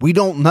 We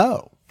don't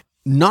know.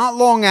 Not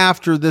long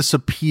after this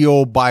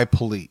appeal by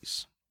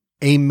police,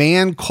 a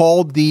man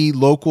called the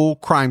local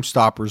Crime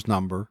Stoppers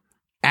number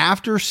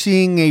after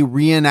seeing a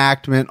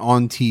reenactment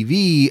on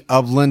TV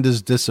of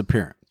Linda's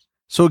disappearance.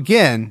 So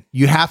again,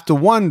 you have to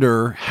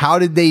wonder, how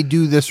did they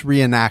do this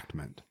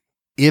reenactment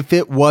if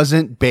it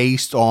wasn't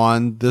based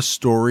on the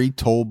story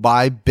told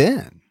by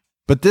Ben?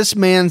 But this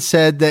man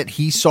said that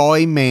he saw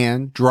a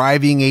man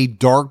driving a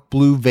dark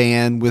blue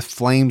van with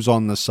flames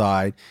on the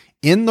side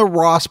in the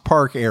Ross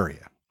Park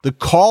area. The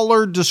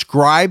caller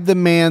described the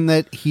man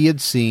that he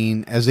had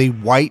seen as a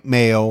white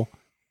male,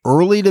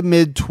 early to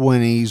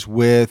mid-20s,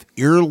 with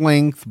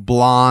ear-length,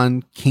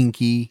 blonde,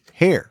 kinky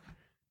hair.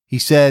 He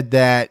said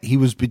that he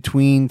was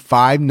between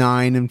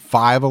 5'9" and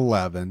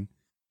 5'11",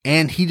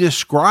 and he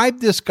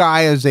described this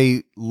guy as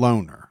a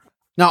loner.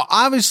 Now,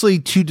 obviously,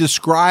 to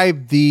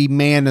describe the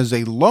man as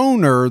a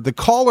loner, the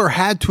caller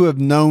had to have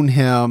known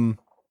him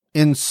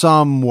in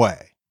some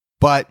way.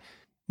 But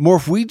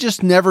Morph, we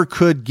just never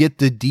could get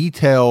the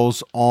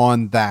details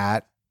on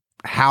that,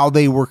 how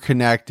they were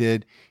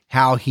connected,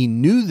 how he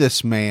knew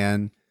this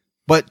man.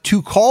 But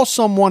to call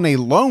someone a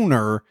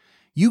loner,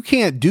 you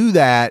can't do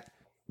that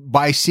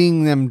by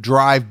seeing them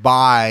drive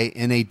by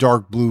in a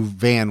dark blue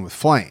van with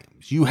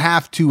flames. You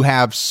have to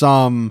have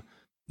some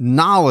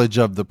knowledge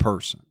of the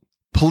person.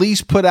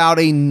 Police put out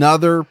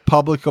another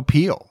public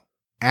appeal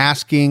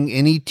asking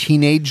any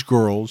teenage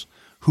girls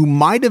who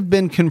might have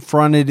been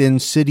confronted in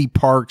city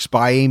parks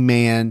by a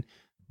man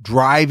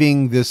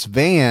driving this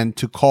van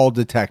to call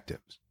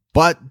detectives.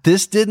 But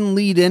this didn't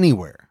lead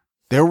anywhere.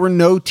 There were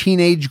no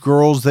teenage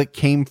girls that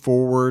came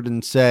forward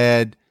and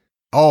said,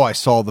 "Oh, I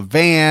saw the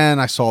van.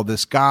 I saw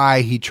this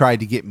guy. He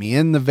tried to get me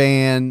in the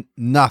van."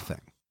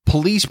 Nothing.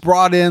 Police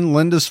brought in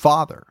Linda's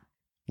father,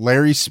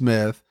 Larry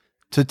Smith,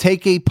 to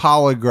take a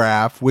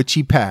polygraph, which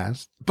he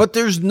passed. But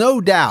there's no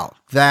doubt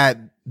that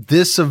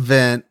this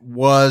event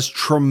was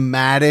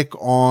traumatic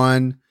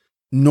on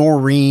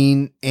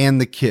Noreen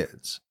and the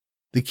kids.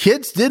 The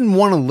kids didn't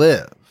want to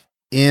live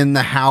in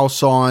the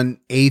house on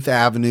 8th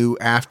Avenue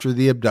after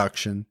the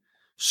abduction.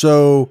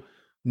 So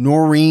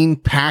Noreen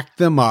packed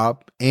them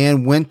up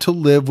and went to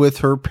live with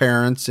her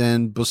parents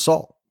in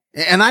Basalt.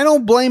 And I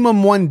don't blame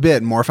them one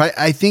bit, Morph.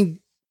 I think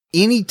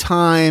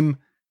anytime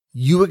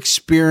you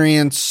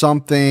experience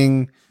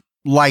something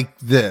like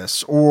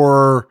this,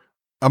 or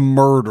a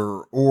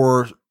murder,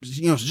 or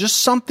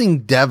just something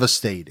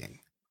devastating.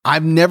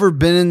 I've never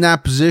been in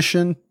that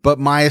position, but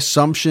my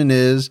assumption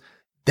is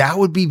that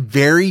would be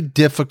very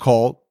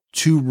difficult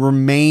to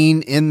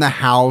remain in the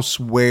house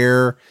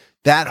where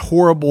that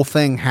horrible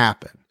thing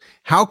happened.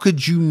 How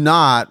could you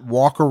not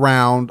walk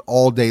around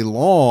all day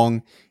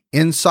long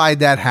inside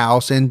that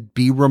house and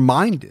be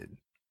reminded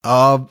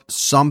of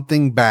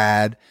something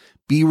bad?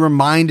 Be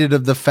reminded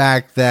of the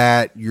fact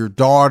that your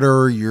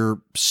daughter,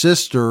 your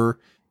sister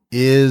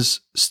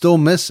is still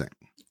missing.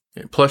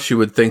 Plus, you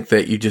would think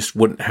that you just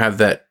wouldn't have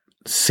that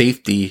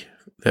safety,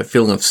 that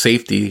feeling of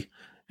safety,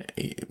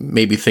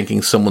 maybe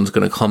thinking someone's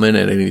going to come in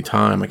at any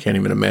time. I can't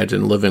even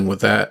imagine living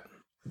with that.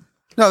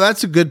 No,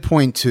 that's a good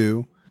point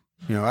too.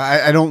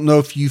 I don't know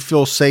if you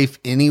feel safe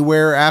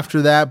anywhere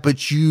after that,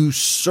 but you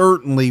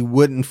certainly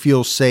wouldn't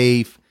feel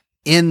safe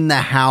in the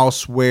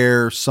house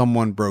where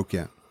someone broke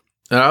in.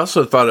 And I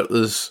also thought it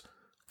was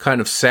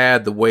kind of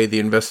sad the way the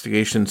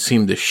investigation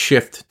seemed to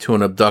shift to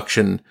an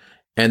abduction,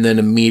 and then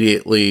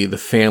immediately the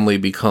family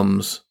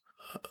becomes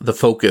the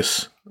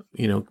focus,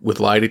 with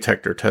lie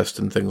detector tests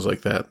and things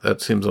like that.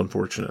 That seems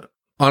unfortunate.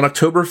 On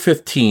October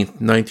 15th,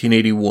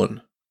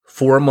 1981,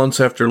 4 months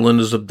after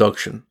Linda's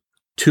abduction,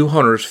 2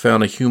 hunters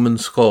found a human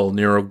skull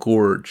near a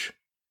gorge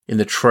in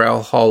the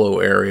Trail Hollow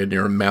area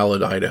near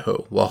Malad,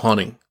 Idaho, while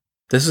hunting.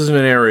 This is an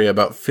area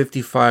about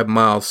 55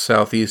 miles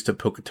southeast of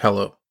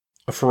Pocatello.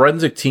 A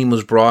forensic team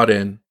was brought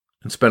in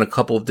and spent a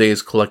couple of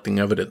days collecting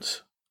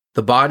evidence.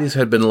 The bodies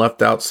had been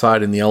left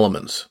outside in the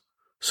elements,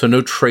 so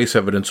no trace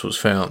evidence was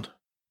found.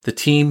 The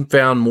team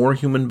found more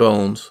human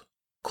bones,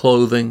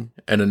 clothing,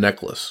 and a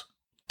necklace.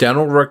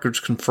 Dental records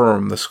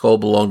confirmed the skull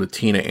belonged to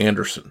Tina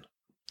Anderson.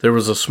 There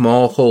was a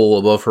small hole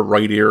above her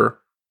right ear,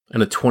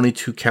 and a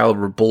 .22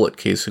 caliber bullet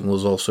casing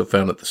was also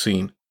found at the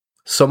scene.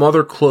 Some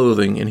other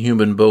clothing and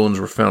human bones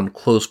were found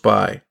close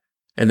by,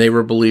 and they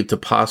were believed to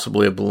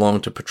possibly have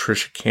belonged to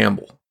Patricia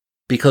Campbell.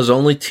 Because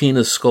only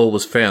Tina's skull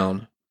was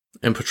found,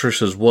 and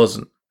Patricia's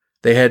wasn't,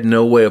 they had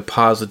no way of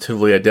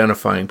positively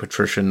identifying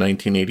Patricia in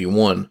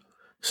 1981,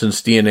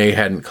 since DNA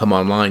hadn't come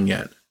online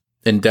yet,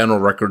 and dental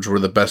records were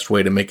the best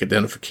way to make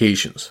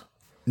identifications.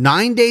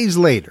 9 days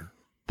later,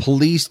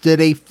 police did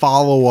a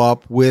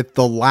follow-up with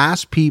the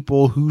last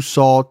people who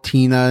saw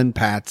Tina and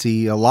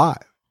Patsy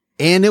alive.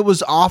 And it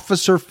was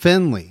Officer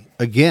Finley,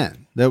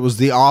 again, that was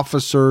the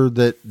officer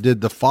that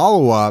did the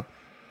follow-up,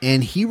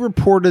 and he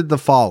reported the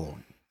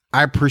following.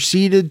 I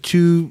proceeded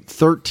to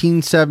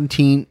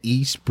 1317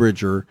 East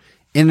Bridger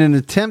in an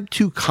attempt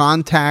to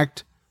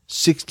contact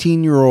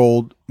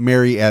 16-year-old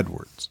Mary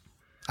Edwards.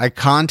 I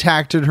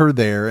contacted her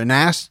there and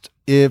asked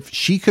if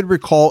she could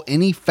recall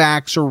any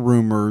facts or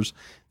rumors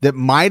that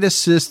might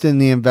assist in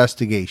the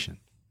investigation.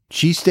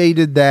 She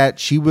stated that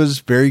she was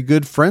very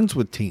good friends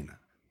with Tina,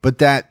 but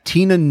that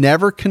Tina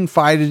never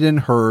confided in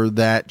her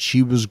that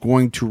she was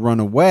going to run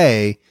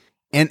away,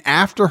 and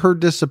after her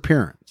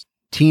disappearance,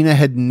 Tina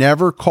had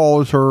never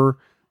called her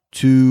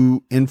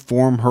to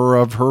inform her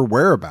of her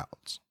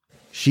whereabouts.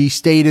 She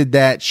stated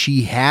that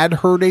she had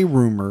heard a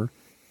rumor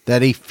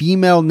that a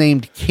female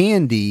named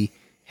Candy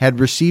had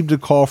received a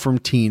call from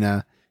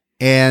Tina,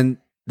 and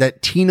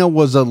that Tina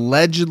was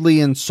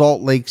allegedly in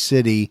Salt Lake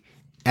City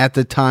at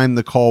the time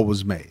the call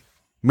was made.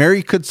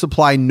 Mary could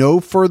supply no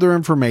further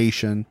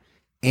information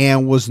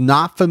and was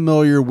not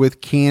familiar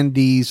with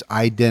Candy's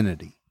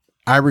identity.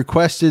 I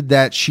requested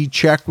that she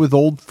check with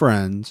old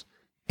friends,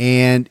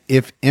 and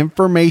if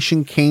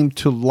information came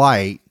to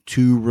light,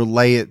 to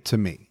relay it to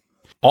me.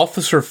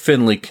 Officer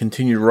Finley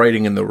continued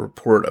writing in the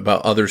report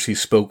about others he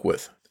spoke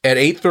with. At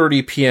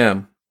 8:30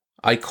 p.m.,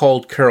 I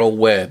called Carol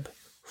Webb,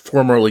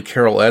 formerly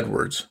Carol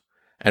Edwards,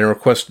 and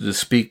requested to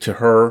speak to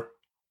her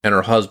and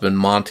her husband,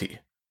 Monty.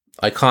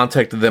 I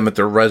contacted them at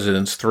their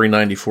residence,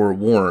 394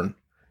 Warren,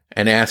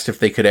 and asked if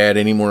they could add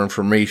any more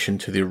information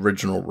to the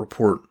original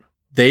report.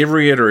 They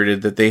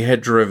reiterated that they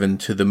had driven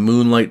to the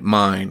Moonlight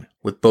Mine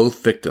with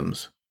both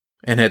victims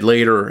and had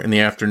later in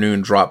the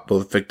afternoon dropped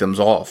both victims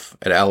off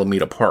at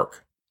Alameda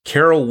Park.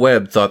 Carol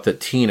Webb thought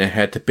that Tina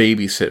had to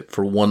babysit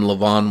for one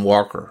Levon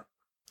Walker,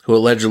 who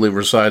allegedly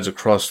resides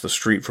across the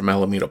street from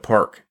Alameda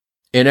Park.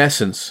 In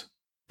essence,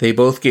 they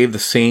both gave the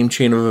same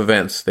chain of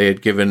events they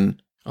had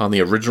given on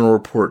the original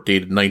report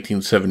dated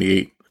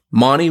 1978.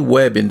 Monty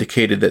Webb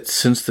indicated that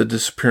since the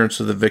disappearance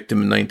of the victim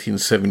in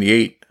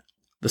 1978,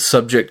 the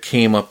subject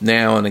came up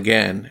now and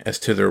again as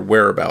to their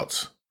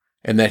whereabouts,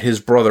 and that his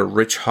brother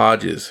Rich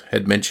Hodges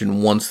had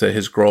mentioned once that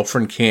his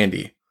girlfriend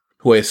Candy,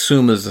 who I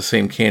assume is the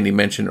same Candy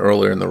mentioned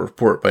earlier in the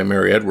report by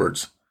Mary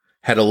Edwards,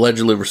 had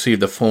allegedly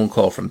received a phone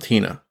call from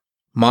Tina.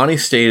 Monty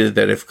stated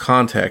that if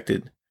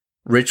contacted,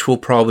 Rich will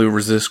probably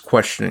resist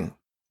questioning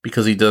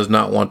because he does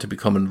not want to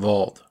become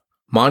involved.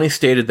 Monty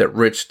stated that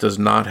Rich does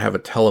not have a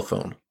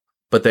telephone,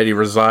 but that he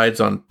resides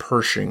on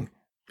Pershing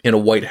in a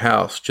white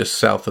house just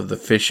south of the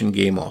Fish and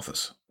Game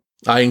office.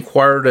 I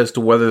inquired as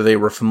to whether they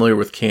were familiar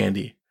with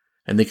Candy,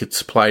 and they could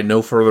supply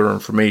no further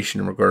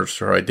information in regards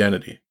to her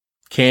identity.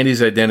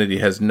 Candy's identity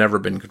has never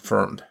been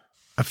confirmed.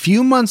 A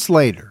few months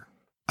later,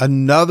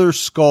 another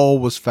skull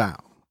was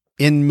found.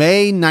 In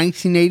May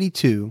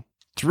 1982,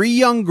 3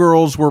 young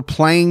girls were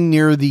playing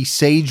near the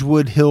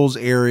Sagewood Hills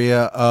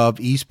area of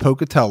East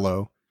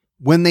Pocatello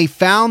when they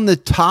found the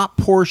top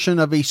portion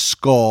of a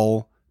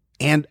skull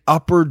and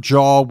upper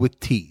jaw with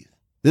teeth.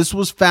 This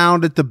was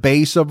found at the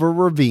base of a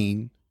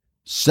ravine,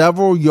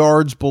 several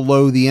yards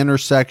below the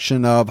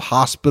intersection of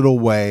Hospital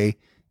Way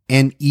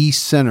and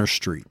East Center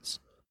Streets.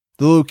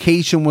 The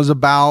location was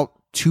about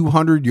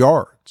 200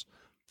 yards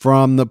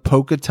from the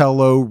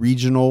Pocatello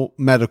Regional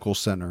Medical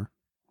Center,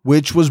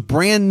 which was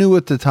brand new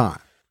at the time.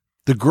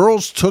 The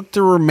girls took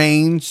the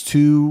remains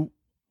to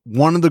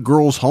one of the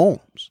girls'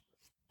 homes,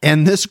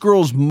 and this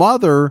girl's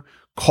mother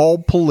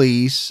called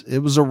police. It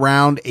was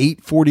around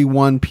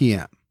 8:41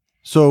 p.m.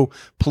 So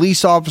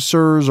police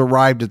officers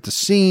arrived at the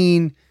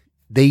scene.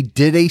 They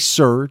did a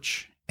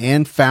search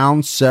and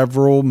found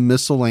several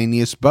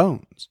miscellaneous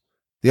bones.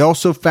 They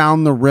also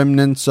found the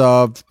remnants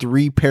of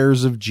 3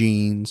 pairs of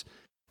jeans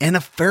and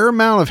a fair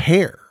amount of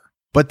hair,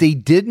 but they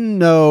didn't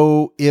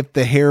know if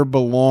the hair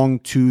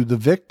belonged to the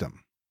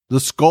victim.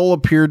 The skull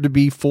appeared to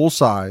be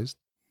full-sized,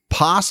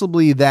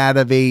 possibly that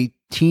of a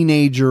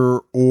teenager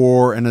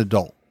or an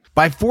adult.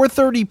 By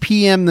 4:30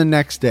 p.m. the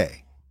next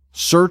day,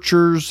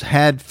 searchers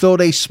had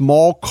filled a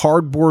small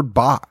cardboard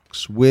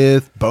box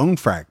with bone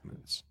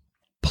fragments.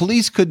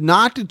 Police could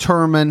not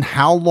determine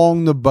how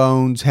long the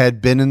bones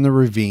had been in the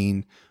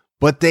ravine,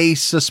 but they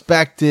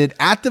suspected,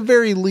 at the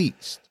very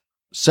least,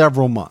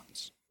 several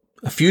months.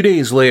 A few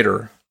days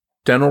later,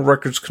 dental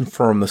records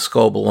confirmed the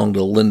skull belonged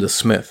to Linda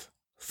Smith.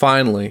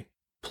 Finally,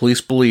 police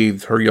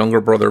believed her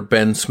younger brother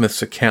Ben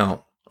Smith's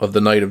account of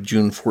the night of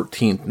June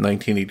 14,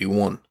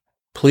 1981.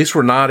 Police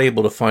were not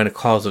able to find a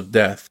cause of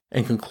death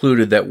and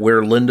concluded that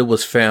where Linda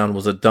was found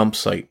was a dump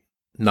site,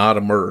 not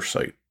a murder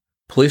site.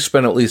 Police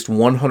spent at least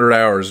 100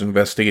 hours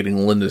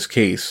investigating Linda's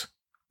case,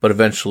 but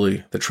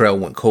eventually the trail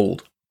went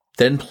cold.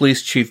 Then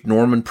Police Chief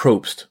Norman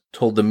Probst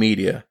told the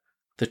media,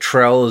 "The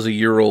trail is a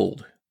year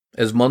old.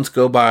 As months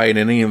go by in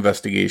any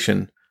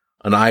investigation,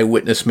 an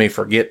eyewitness may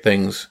forget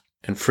things,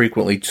 and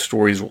frequently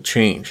stories will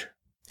change."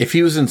 If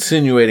he was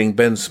insinuating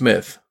Ben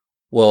Smith,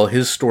 well,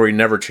 his story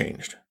never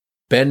changed.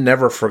 Ben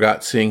never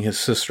forgot seeing his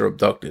sister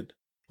abducted.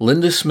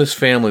 Linda Smith's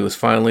family was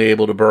finally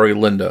able to bury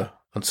Linda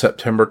on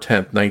September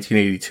 10,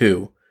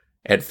 1982,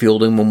 at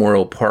Fielding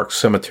Memorial Park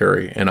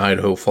Cemetery in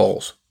Idaho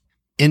Falls.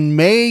 In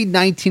May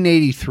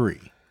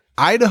 1983,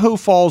 Idaho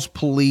Falls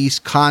police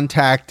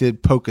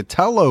contacted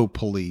Pocatello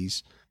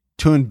police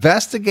to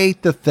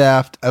investigate the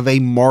theft of a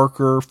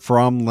marker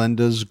from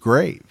Linda's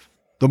grave.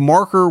 The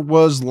marker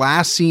was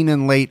last seen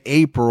in late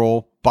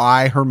April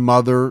by her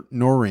mother,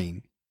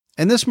 Noreen.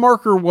 And this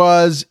marker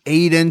was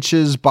 8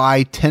 inches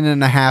by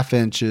 10.5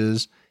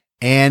 inches,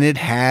 and it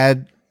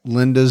had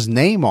Linda's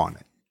name on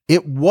it.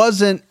 It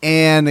wasn't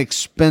an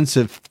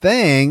expensive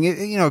thing.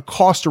 It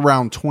cost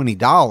around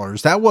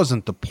 $20. That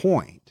wasn't the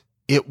point.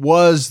 It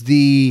was to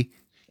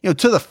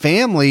the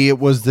family, it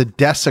was the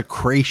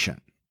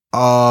desecration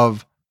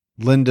of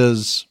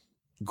Linda's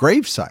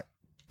gravesite.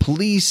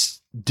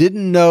 Police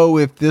didn't know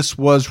if this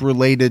was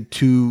related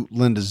to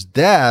Linda's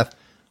death,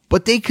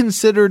 but they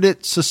considered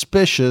it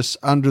suspicious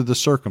under the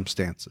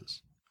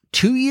circumstances.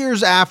 2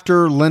 years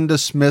after Linda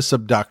Smith's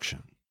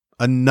abduction,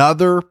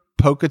 another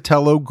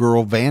Pocatello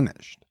girl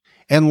vanished.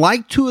 And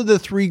like 2 of the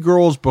 3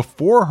 girls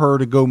before her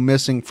to go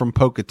missing from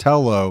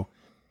Pocatello,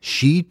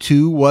 she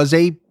too was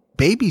a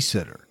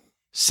babysitter.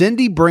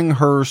 Cindy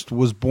Bringhurst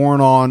was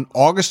born on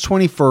August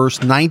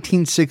 21st,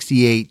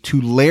 1968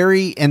 to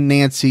Larry and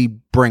Nancy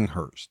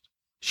Bringhurst.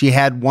 She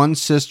had one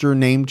sister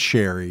named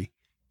Sherry.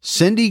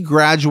 Cindy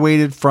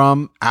graduated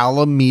from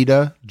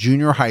Alameda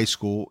Junior High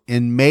School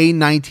in May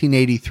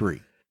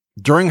 1983.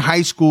 During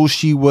high school,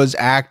 she was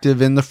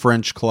active in the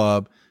French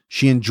Club.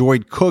 She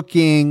enjoyed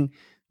cooking,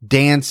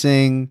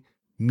 dancing,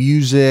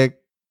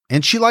 music,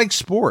 and she liked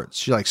sports.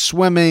 She liked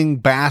swimming,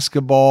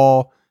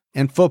 basketball,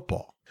 and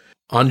football.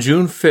 On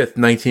June 5th,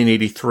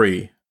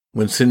 1983,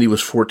 when Cindy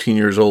was 14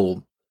 years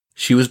old,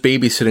 she was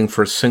babysitting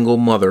for a single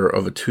mother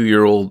of a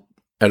 2-year-old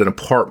at an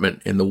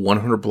apartment in the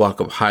 100 block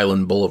of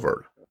Highland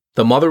Boulevard.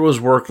 The mother was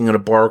working at a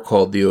bar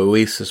called the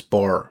Oasis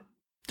Bar.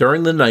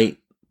 During the night,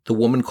 the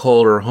woman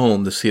called her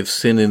home to see if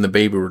Cindy and the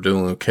baby were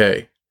doing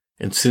okay,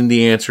 and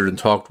Cindy answered and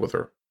talked with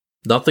her.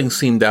 Nothing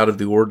seemed out of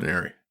the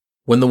ordinary.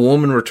 When the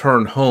woman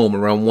returned home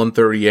around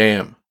 1:30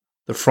 a.m.,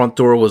 the front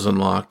door was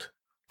unlocked,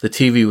 the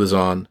TV was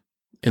on,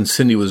 and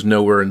Cindy was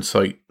nowhere in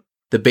sight.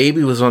 The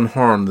baby was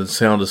unharmed and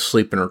sound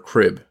asleep in her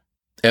crib.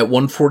 At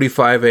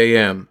 1:45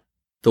 a.m.,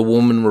 the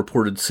woman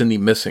reported Cindy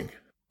missing.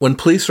 When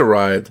police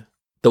arrived,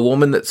 the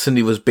woman that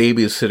Cindy was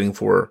babysitting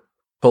for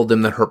told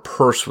them that her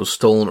purse was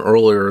stolen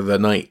earlier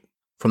that night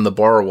from the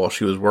bar while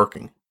she was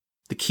working.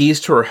 The keys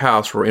to her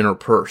house were in her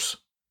purse.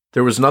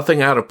 There was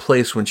nothing out of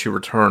place when she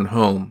returned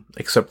home,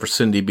 except for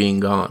Cindy being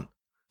gone.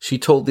 She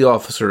told the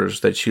officers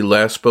that she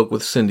last spoke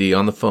with Cindy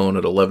on the phone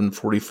at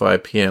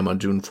 11:45 p.m. on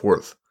June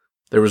 4th.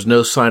 There was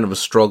no sign of a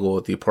struggle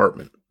at the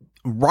apartment.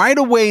 Right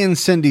away in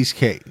Cindy's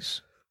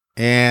case,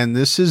 and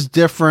this is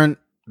different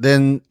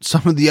than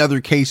some of the other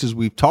cases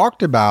we've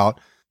talked about,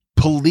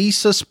 police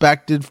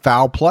suspected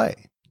foul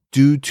play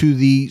due to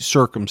the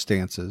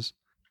circumstances.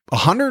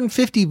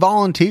 150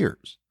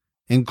 volunteers,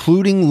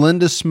 including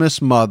Linda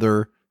Smith's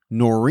mother,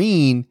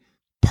 Noreen,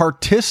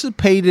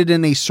 participated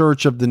in a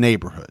search of the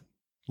neighborhood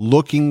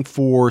looking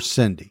for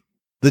Cindy.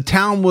 The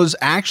town was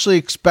actually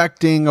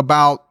expecting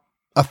about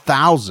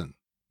 1,000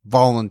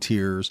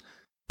 volunteers,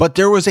 but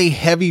there was a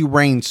heavy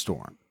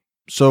rainstorm,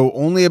 so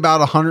only about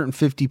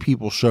 150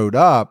 people showed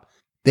up.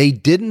 They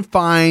didn't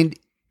find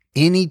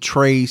any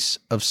trace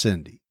of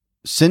Cindy.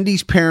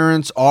 Cindy's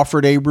parents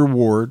offered a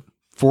reward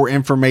for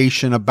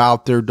information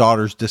about their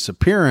daughter's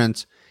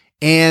disappearance,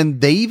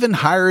 and they even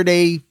hired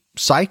a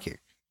psychic.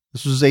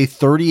 This was a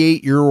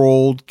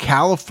 38-year-old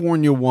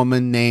California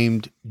woman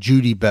named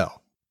Judy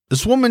Bell.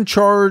 This woman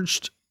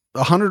charged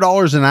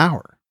 $100 an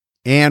hour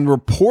and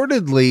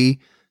reportedly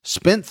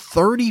spent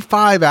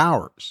 35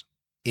 hours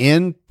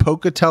in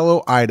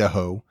Pocatello,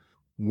 Idaho,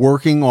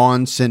 working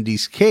on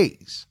Cindy's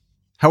case.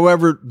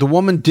 However, the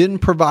woman didn't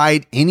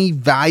provide any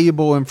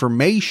valuable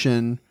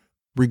information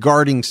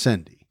regarding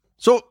Cindy.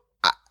 So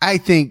I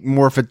think,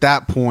 Morph, at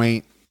that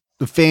point,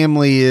 the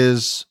family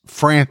is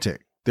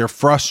frantic. They're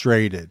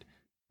frustrated.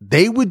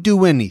 They would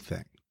do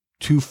anything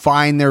to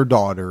find their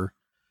daughter,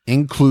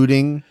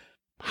 including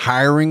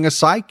hiring a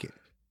psychic.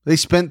 They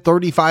spent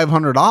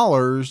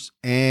 $3,500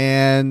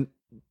 and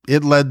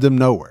it led them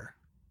nowhere.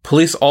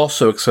 Police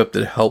also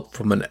accepted help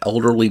from an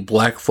elderly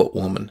Blackfoot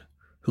woman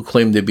who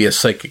claimed to be a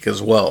psychic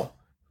as well.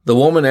 The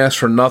woman asked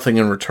for nothing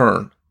in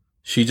return.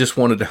 She just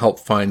wanted to help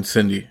find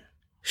Cindy.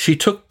 She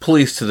took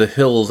police to the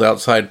hills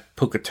outside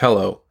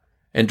Pocatello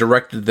and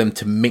directed them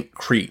to Mink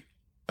Creek,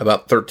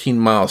 about 13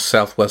 miles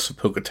southwest of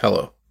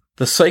Pocatello.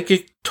 The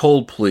psychic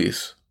told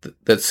police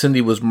that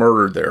Cindy was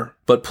murdered there,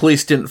 but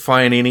police didn't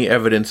find any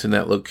evidence in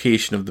that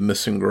location of the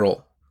missing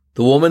girl.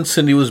 The woman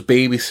Cindy was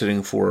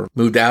babysitting for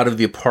moved out of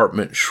the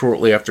apartment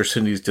shortly after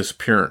Cindy's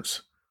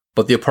disappearance,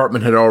 but the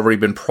apartment had already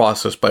been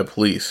processed by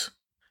police,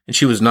 and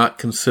she was not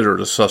considered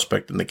a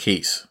suspect in the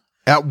case.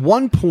 At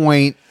one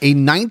point, a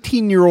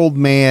 19-year-old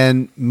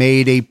man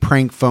made a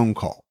prank phone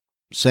call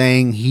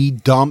saying he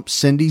dumped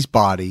Cindy's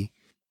body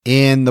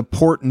in the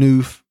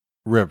Portneuf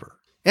River.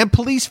 And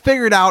police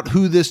figured out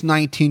who this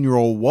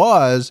 19-year-old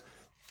was.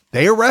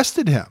 They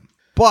arrested him.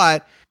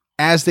 But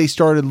as they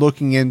started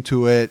looking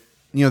into it,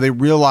 they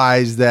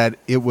realized that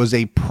it was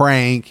a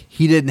prank.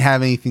 He didn't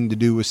have anything to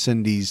do with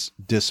Cindy's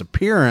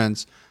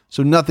disappearance,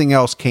 so nothing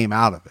else came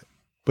out of it.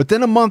 But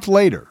then a month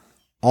later,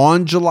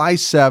 on July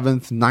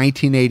 7th,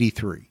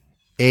 1983,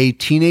 a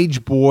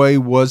teenage boy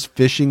was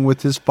fishing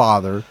with his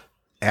father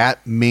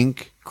at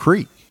Mink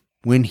Creek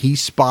when he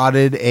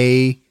spotted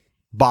a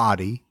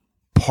body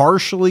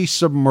partially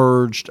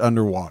submerged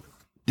underwater.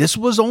 This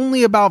was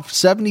only about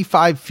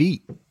 75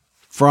 feet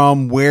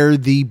from where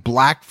the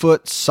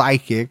Blackfoot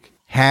psychic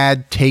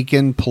had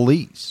taken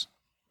police.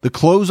 The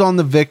clothes on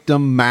the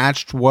victim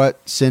matched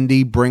what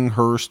Cindy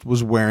Bringhurst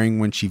was wearing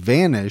when she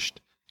vanished: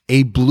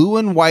 a blue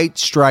and white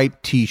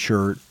striped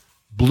t-shirt,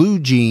 blue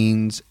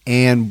jeans,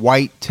 and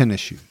white tennis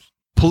shoes.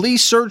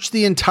 Police searched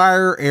the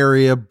entire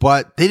area,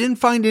 but they didn't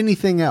find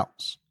anything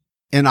else.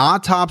 An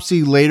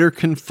autopsy later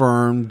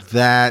confirmed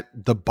that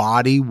the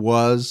body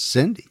was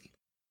Cindy.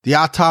 The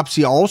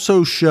autopsy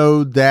also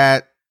showed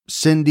that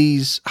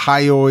Cindy's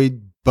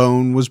hyoid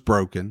bone was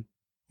broken,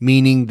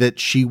 meaning that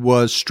she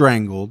was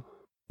strangled.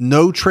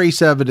 No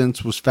trace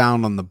evidence was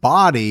found on the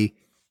body.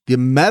 The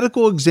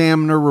medical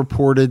examiner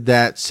reported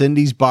that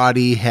Cindy's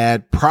body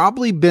had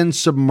probably been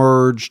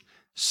submerged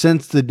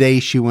since the day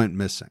she went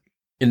missing.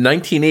 In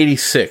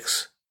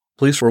 1986,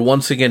 police were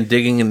once again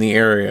digging in the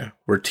area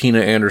where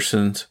Tina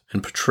Anderson's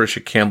and Patricia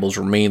Campbell's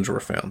remains were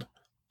found.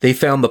 They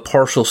found the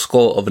partial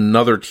skull of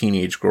another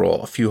teenage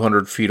girl a few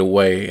hundred feet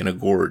away in a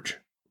gorge.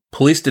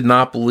 Police did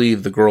not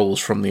believe the girl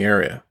was from the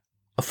area.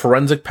 A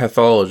forensic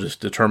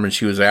pathologist determined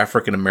she was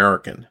African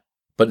American,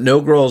 but no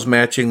girls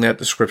matching that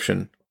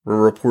description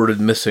were reported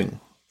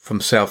missing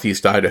from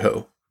southeast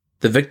Idaho.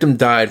 The victim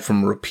died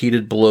from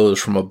repeated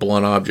blows from a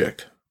blunt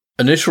object.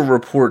 Initial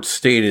reports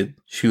stated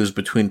she was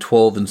between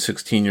 12 and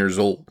 16 years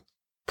old.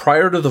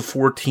 Prior to the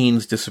 4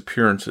 teens'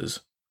 disappearances,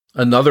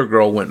 another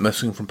girl went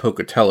missing from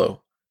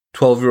Pocatello.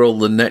 12-year-old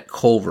Lynette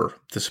Culver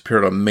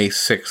disappeared on May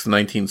 6,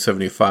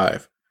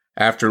 1975,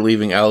 after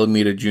leaving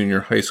Alameda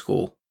Junior High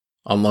School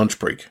on lunch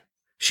break.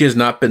 She has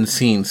not been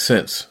seen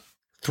since.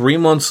 3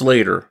 months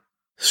later,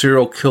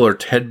 serial killer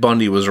Ted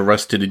Bundy was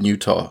arrested in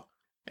Utah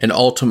and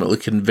ultimately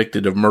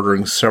convicted of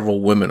murdering several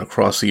women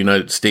across the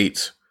United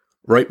States.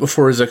 Right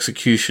before his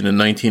execution in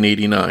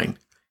 1989,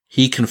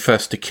 he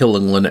confessed to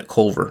killing Lynette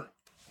Culver.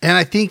 And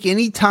I think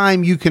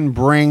anytime you can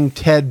bring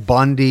Ted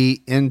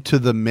Bundy into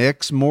the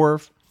mix,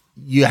 Morph,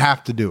 you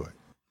have to do it.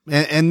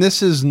 And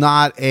this is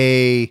not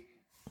as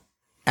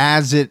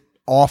it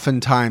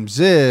oftentimes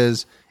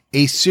is,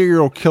 a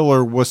serial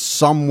killer was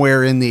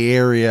somewhere in the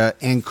area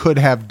and could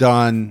have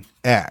done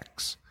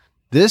X.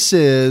 This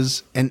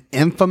is an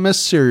infamous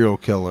serial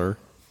killer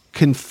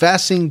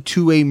confessing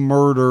to a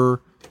murder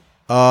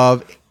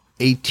of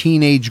a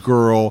teenage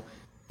girl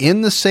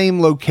in the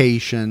same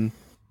location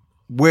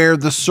where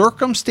the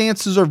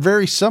circumstances are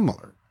very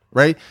similar,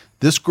 right?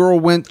 This girl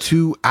went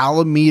to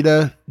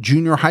Alameda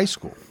Junior High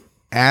School,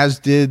 as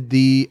did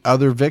the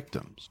other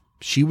victims.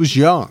 She was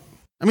young.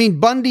 I mean,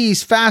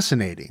 Bundy's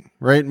fascinating,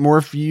 right?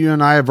 Morph, you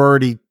and I have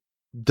already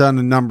done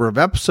a number of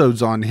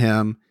episodes on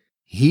him.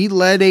 He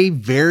led a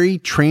very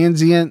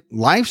transient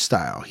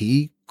lifestyle.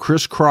 He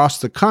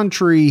crisscrossed the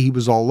country. He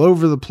was all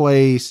over the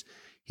place.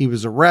 He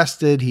was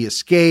arrested. He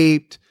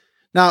escaped.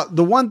 Now,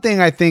 the one thing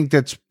I think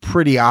that's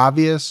pretty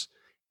obvious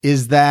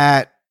is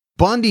that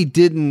Bundy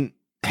didn't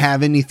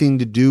have anything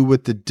to do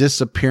with the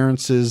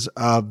disappearances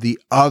of the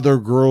other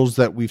girls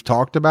that we've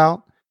talked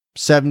about.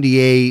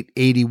 78,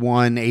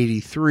 81,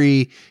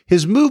 83.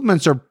 His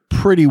movements are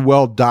pretty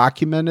well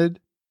documented.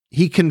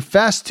 He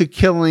confessed to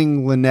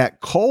killing Lynette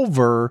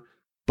Culver,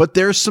 but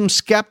there's some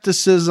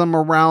skepticism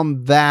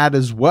around that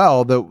as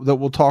well that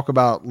we'll talk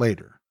about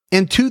later.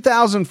 In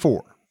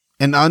 2004,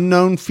 an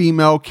unknown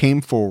female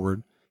came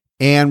forward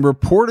and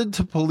reported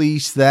to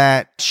police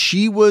that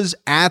she was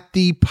at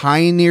the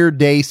Pioneer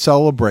Day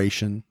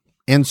celebration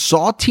and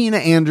saw Tina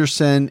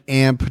Anderson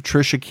and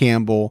Patricia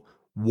Campbell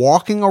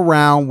walking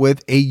around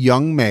with a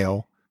young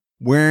male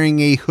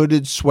wearing a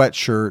hooded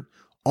sweatshirt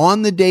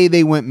on the day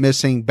they went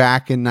missing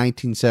back in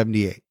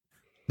 1978.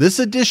 This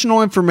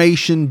additional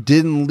information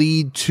didn't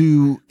lead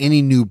to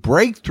any new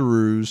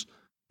breakthroughs,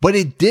 but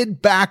it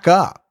did back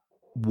up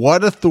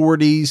what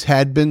authorities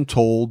had been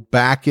told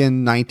back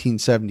in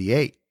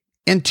 1978.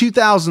 In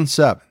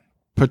 2007,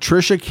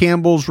 Patricia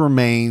Campbell's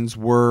remains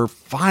were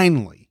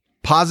finally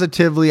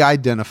positively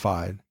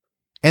identified,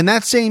 and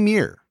that same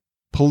year,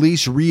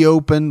 police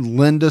reopened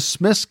Linda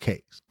Smith's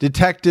case.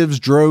 Detectives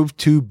drove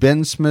to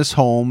Ben Smith's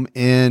home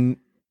in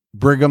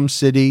Brigham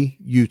City,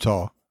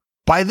 Utah.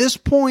 By this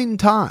point in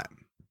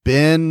time,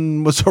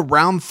 Ben was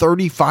around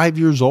 35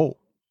 years old.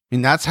 I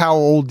mean, that's how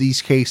old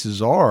these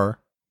cases are.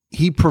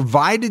 He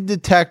provided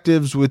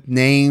detectives with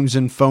names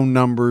and phone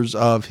numbers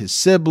of his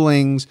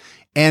siblings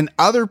and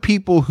other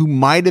people who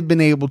might have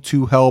been able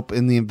to help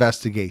in the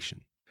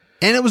investigation.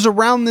 And it was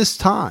around this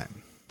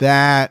time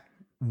that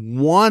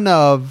one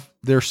of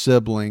their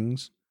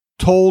siblings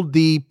told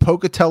the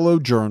Pocatello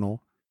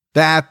Journal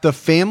that the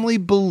family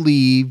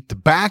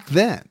believed back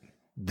then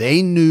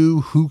they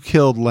knew who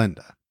killed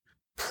Linda.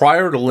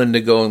 Prior to Linda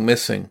going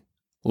missing,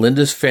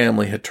 Linda's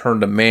family had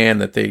turned a man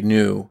that they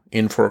knew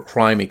in for a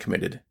crime he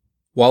committed.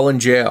 While in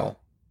jail,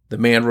 the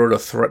man wrote a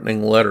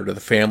threatening letter to the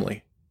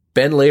family.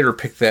 Ben later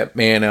picked that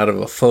man out of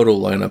a photo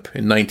lineup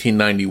in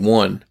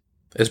 1991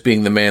 as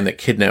being the man that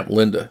kidnapped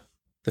Linda.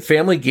 The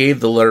family gave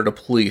the letter to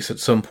police at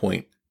some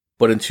point,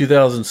 but in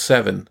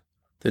 2007,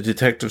 the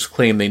detectives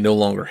claimed they no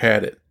longer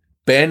had it.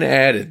 Ben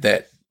added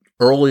that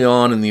early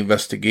on in the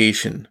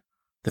investigation,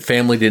 the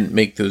family didn't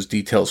make those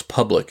details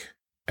public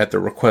at the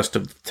request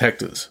of the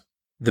detectives.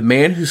 The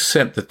man who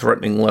sent the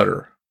threatening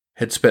letter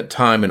had spent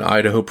time in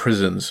Idaho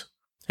prisons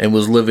and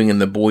was living in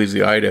the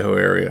Boise, Idaho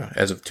area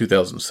as of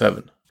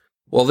 2007.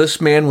 While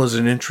this man was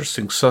an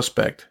interesting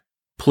suspect,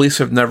 police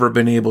have never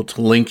been able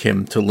to link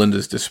him to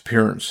Linda's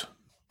disappearance.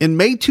 In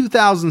May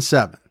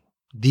 2007,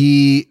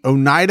 the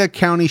Oneida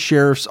County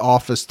Sheriff's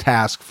Office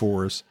Task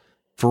Force,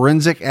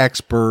 forensic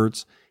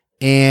experts,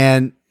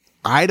 and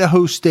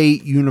Idaho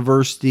State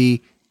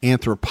University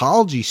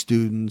anthropology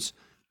students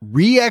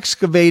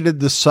re-excavated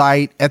the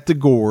site at the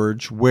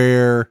gorge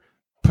where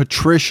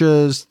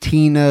Patricia's,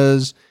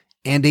 Tina's,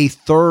 and a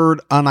third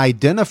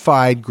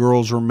unidentified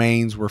girl's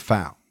remains were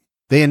found.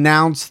 They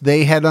announced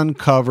they had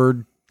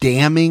uncovered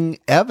damning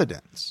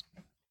evidence.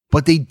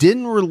 but they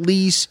didn't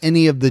release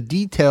any of the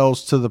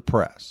details to the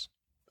press.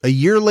 A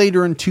year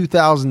later in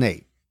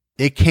 2008,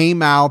 it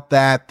came out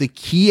that the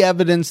key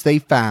evidence they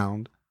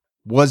found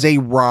was a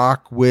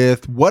rock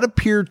with what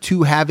appeared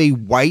to have a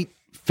white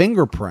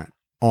fingerprint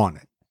on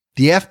it.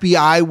 The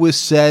FBI was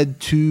said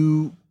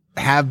to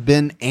have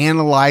been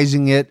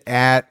analyzing it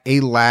at a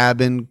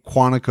lab in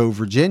Quantico,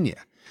 Virginia.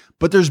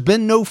 But there's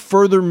been no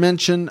further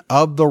mention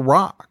of the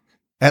rock,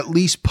 at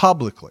least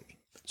publicly.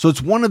 So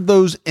it's one of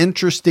those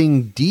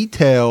interesting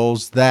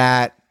details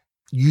that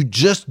you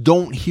just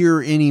don't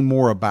hear any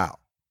more about.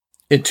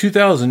 In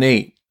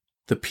 2008,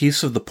 the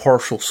piece of the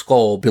partial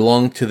skull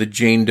belonged to the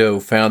Jane Doe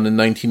found in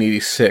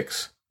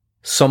 1986,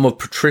 some of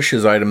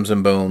Patricia's items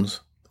and bones,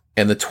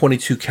 and the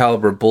 .22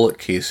 caliber bullet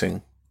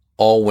casing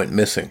all went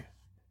missing.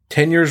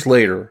 10 years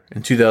later,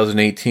 in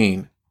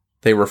 2018,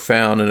 they were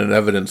found in an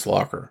evidence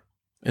locker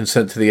and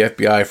sent to the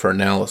FBI for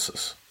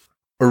analysis.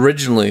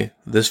 Originally,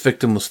 this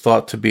victim was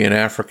thought to be an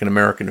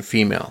African-American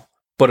female,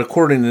 but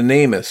according to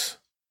NamUs,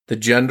 the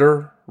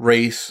gender,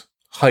 race,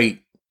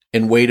 height,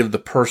 and weight of the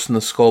person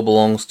the skull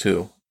belongs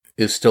to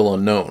is still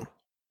unknown.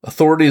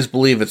 Authorities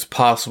believe it's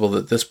possible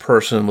that this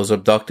person was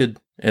abducted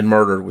and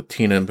murdered with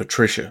Tina and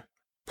Patricia.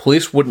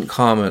 Police wouldn't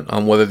comment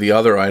on whether the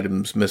other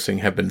items missing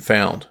have been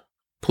found.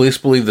 Police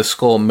believe the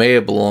skull may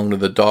have belonged to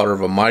the daughter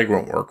of a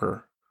migrant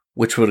worker,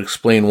 which would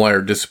explain why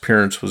her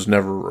disappearance was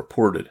never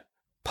reported.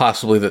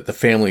 Possibly that the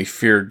family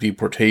feared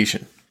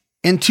deportation.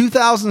 In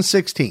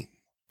 2016,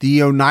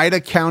 the Oneida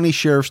County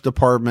Sheriff's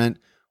Department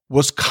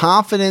was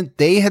confident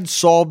they had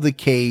solved the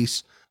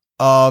case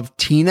of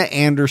Tina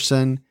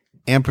Anderson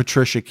and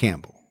Patricia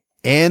Campbell.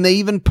 And they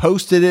even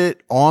posted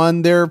it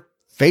on their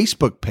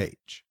Facebook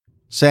page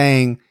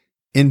saying,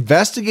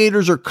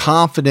 investigators are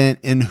confident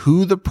in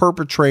who the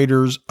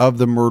perpetrators of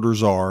the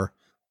murders are,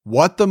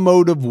 what the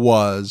motive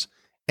was,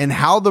 and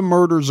how the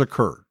murders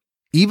occurred.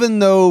 Even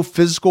though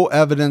physical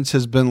evidence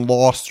has been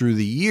lost through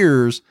the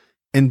years,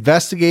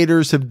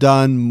 investigators have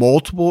done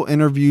multiple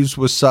interviews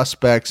with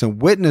suspects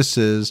and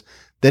witnesses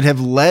that have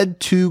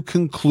led to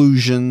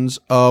conclusions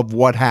of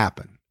what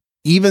happened.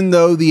 Even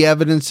though the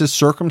evidence is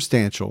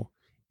circumstantial,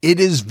 it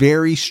is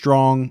very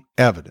strong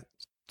evidence.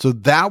 So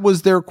that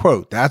was their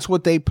quote. That's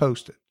what they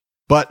posted.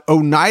 But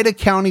Oneida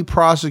County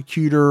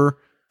prosecutor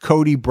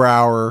Cody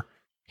Brower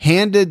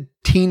handed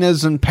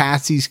Tina's and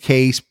Patsy's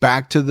case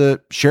back to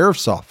the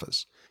sheriff's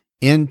office.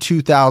 In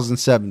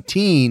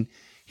 2017,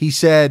 he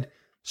said,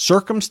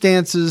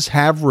 circumstances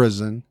have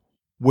risen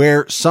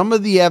where some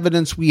of the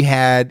evidence we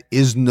had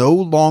is no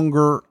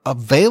longer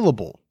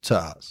available to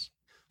us.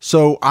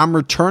 So I'm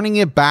returning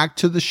it back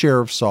to the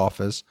sheriff's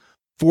office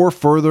for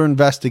further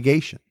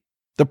investigation.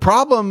 The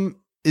problem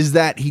is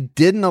that he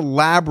didn't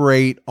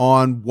elaborate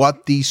on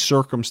what these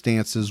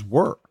circumstances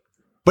were.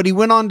 But he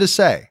went on to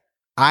say,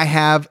 I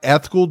have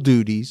ethical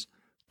duties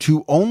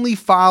to only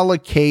file a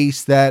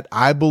case that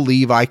I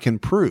believe I can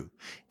prove.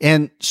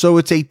 And so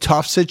it's a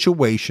tough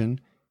situation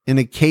in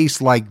a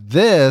case like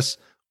this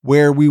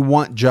where we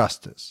want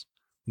justice.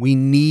 We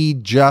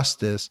need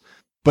justice,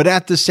 but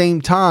at the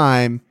same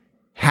time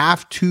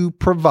have to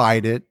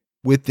provide it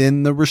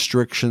within the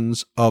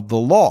restrictions of the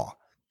law.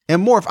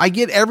 And Morph, I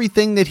get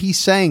everything that he's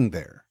saying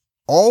there.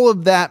 All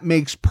of that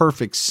makes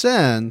perfect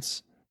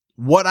sense.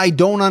 What I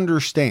don't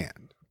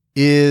understand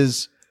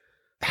is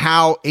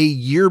how a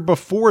year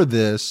before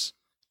this,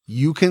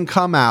 you can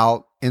come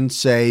out and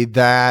say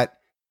that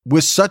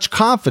with such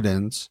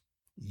confidence,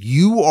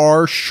 you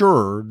are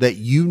sure that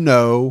you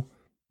know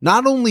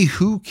not only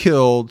who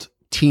killed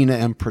Tina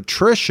and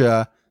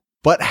Patricia,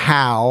 but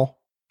how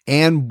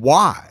and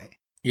why.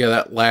 Yeah,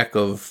 that lack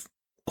of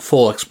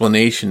full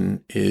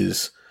explanation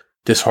is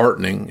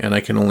disheartening, and I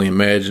can only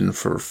imagine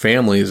for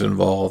families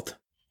involved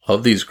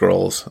of these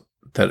girls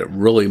that it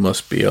really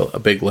must be a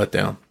big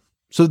letdown.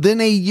 So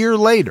then a year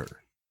later,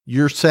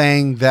 you're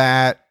saying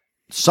that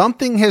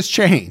something has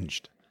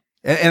changed.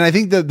 And I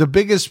think that the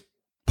biggest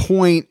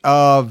point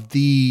of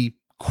the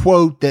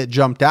quote that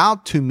jumped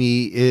out to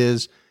me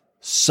is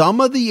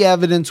some of the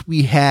evidence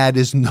we had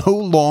is no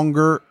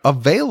longer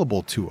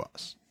available to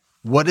us.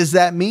 What does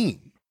that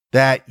mean?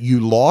 That you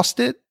lost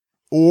it,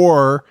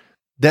 or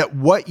that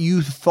what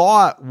you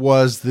thought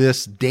was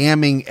this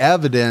damning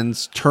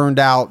evidence turned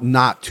out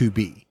not to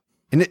be?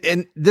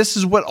 And this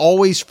is what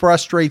always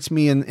frustrates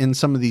me in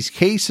some of these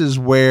cases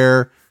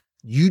where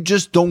you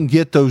just don't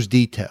get those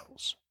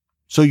details.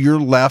 So you're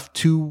left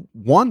to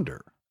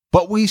wonder.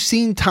 But we've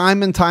seen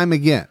time and time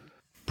again,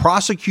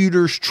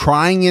 prosecutors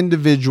trying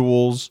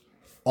individuals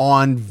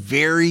on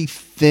very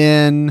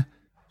thin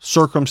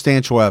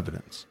circumstantial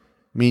evidence.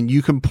 I mean,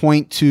 you can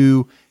point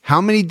to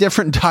how many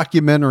different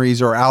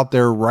documentaries are out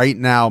there right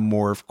now,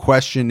 Morph,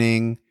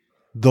 questioning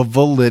the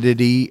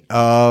validity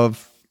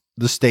of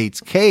the state's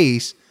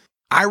case.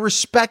 I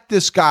respect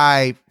this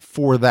guy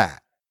for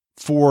that,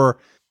 for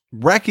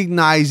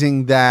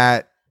recognizing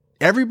that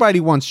everybody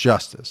wants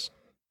justice.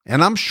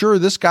 And I'm sure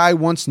this guy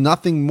wants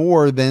nothing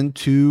more than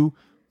to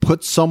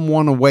put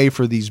someone away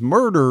for these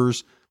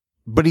murders,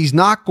 but he's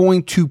not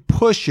going to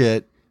push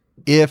it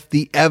if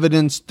the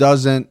evidence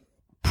doesn't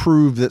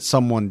prove that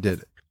someone did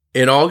it.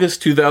 In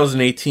August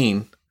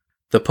 2018,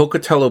 the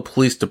Pocatello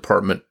Police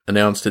Department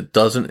announced it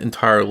doesn't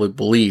entirely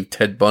believe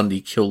Ted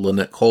Bundy killed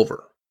Lynette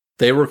Culver.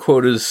 They were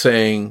quoted as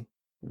saying,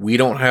 "We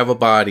don't have a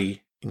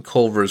body, and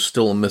Culver is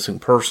still a missing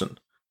person."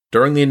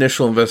 During the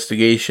initial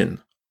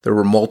investigation, there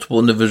were multiple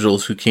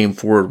individuals who came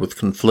forward with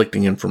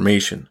conflicting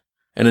information.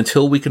 And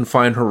until we can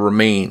find her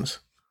remains,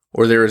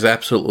 or there is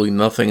absolutely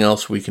nothing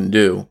else we can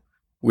do,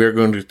 we are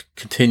going to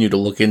continue to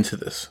look into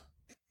this.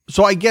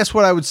 So I guess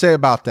what I would say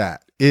about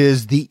that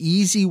is the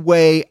easy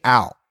way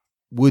out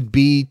would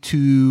be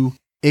to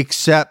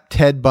accept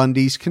Ted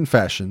Bundy's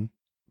confession,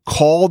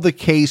 call the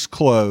case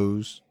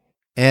closed,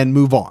 and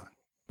move on,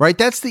 right?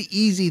 That's the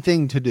easy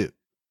thing to do,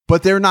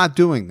 but they're not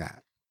doing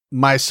that.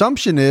 My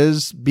assumption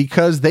is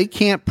because they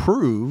can't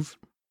prove,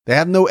 they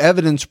have no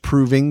evidence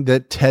proving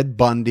that Ted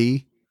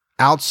Bundy,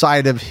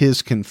 outside of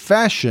his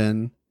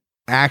confession,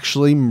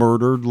 actually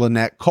murdered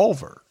Lynette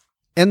Culver.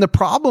 And the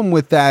problem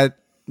with that,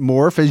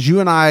 Morph, as you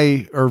and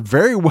I are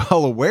very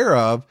well aware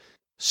of,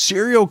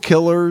 serial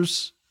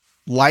killers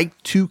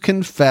like to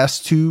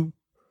confess to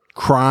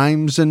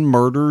crimes and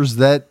murders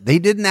that they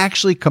didn't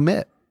actually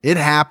commit. It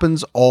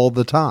happens all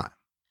the time.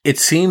 It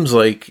seems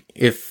like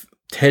if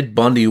Ted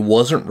Bundy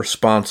wasn't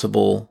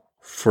responsible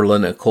for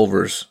Lynette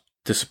Culver's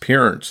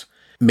disappearance,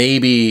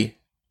 maybe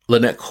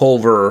Lynette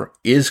Culver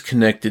is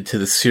connected to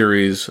the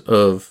series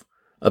of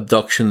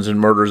abductions and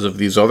murders of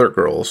these other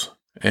girls,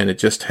 and it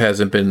just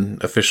hasn't been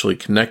officially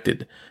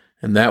connected.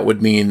 And that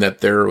would mean that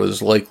there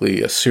was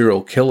likely a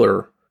serial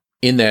killer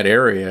in that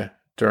area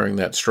during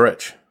that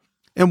stretch.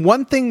 And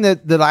one thing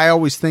that I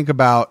always think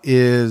about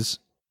is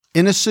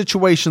in a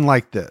situation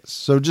like this.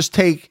 So just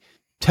take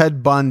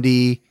Ted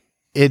Bundy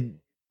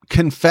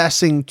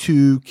confessing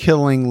to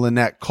killing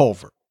Lynette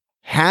Culver.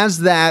 Has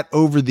that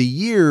over the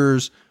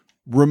years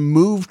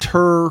removed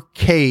her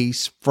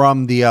case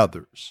from the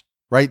others,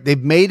 right?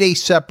 They've made a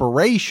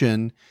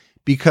separation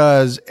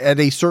because at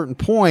a certain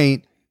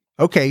point,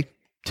 okay,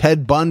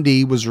 Ted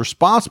Bundy was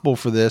responsible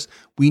for this.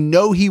 We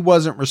know he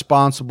wasn't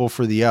responsible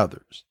for the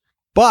others.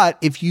 But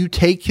if you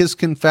take his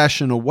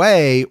confession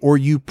away or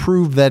you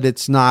prove that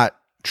it's not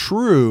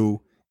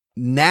true,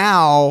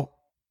 now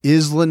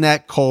is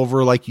Lynette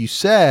Culver, like you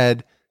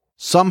said,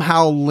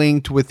 somehow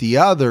linked with the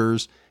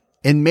others?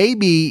 And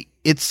maybe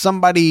it's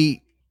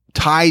somebody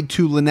tied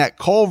to Lynette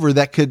Culver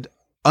that could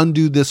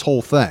undo this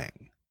whole thing.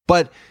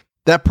 But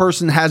that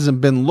person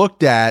hasn't been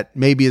looked at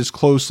maybe as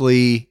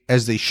closely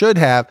as they should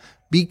have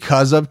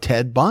because of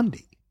Ted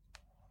Bundy.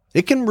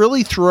 It can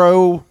really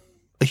throw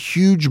a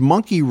huge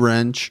monkey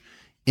wrench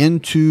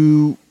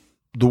into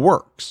the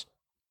works.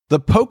 The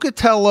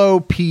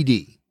Pocatello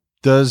PD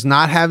does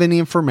not have any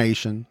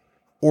information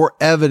or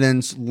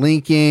evidence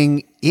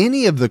linking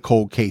any of the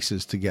cold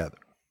cases together,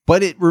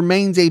 but it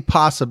remains a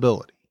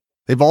possibility.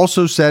 They've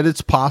also said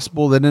it's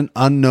possible that an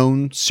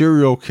unknown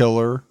serial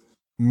killer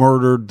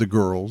murdered the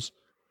girls.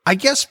 I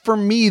guess for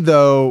me,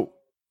 though,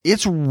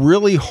 it's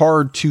really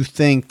hard to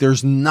think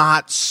there's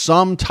not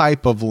some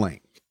type of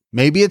link.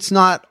 Maybe it's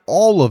not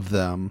all of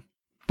them,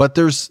 but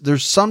there's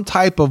some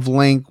type of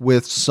link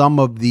with some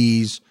of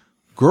these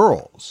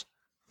girls.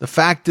 The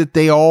fact that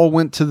they all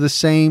went to the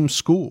same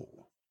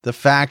school, the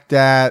fact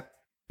that,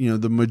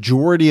 the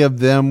majority of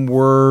them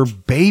were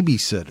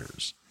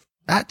babysitters.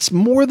 That's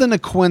more than a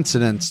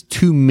coincidence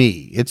to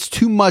me. It's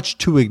too much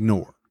to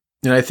ignore.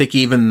 And I think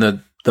even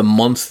the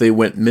months they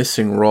went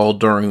missing were all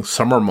during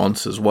summer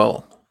months as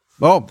well.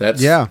 Oh,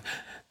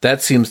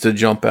 that seems to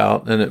jump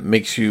out, and it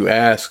makes you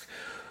ask,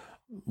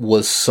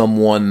 was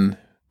someone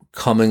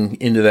coming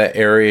into that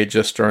area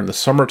just during the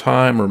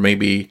summertime, or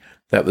maybe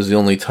that was the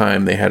only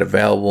time they had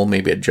available?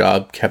 Maybe a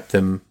job kept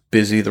them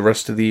busy the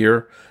rest of the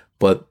year.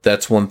 But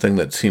that's one thing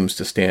that seems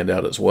to stand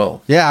out as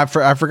well. Yeah, I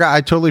forgot.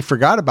 I totally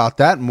forgot about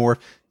that more.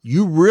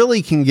 You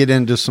really can get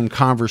into some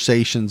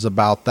conversations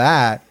about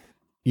that.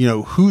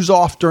 Who's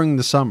off during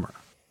the summer?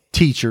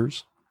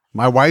 Teachers.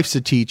 My wife's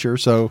a teacher,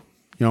 so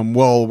I'm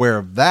well aware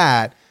of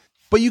that.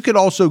 But you could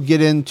also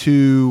get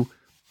into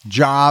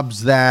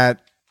jobs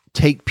that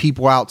take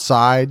people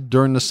outside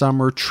during the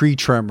summer, tree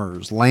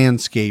trimmers,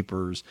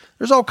 landscapers.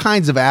 There's all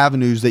kinds of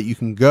avenues that you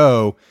can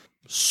go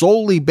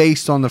solely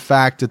based on the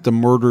fact that the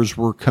murders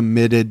were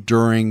committed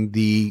during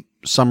the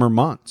summer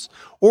months.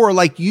 Or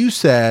like you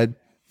said,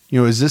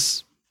 is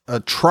this a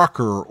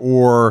trucker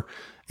or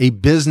a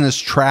business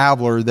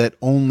traveler that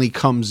only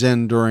comes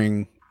in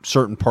during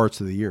certain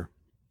parts of the year?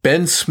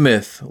 Ben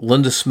Smith,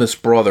 Linda Smith's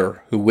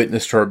brother, who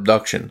witnessed her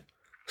abduction,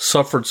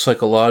 suffered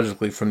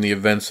psychologically from the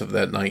events of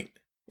that night.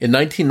 In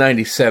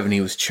 1997,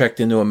 he was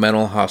checked into a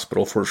mental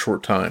hospital for a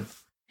short time.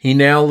 He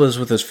now lives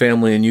with his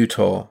family in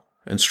Utah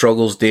and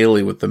struggles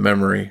daily with the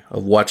memory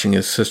of watching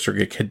his sister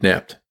get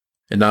kidnapped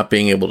and not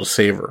being able to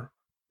save her.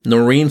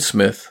 Noreen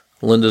Smith,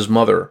 Linda's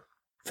mother,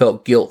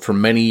 felt guilt for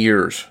many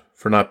years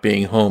for not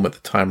being home at the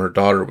time her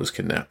daughter was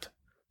kidnapped.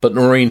 But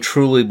Noreen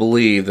truly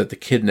believed that the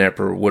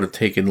kidnapper would have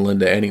taken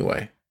Linda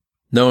anyway,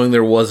 knowing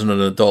there wasn't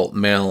an adult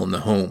male in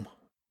the home.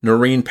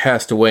 Noreen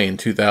passed away in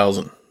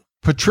 2000.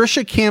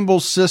 Patricia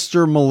Campbell's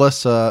sister,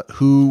 Melissa,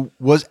 who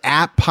was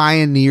at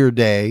Pioneer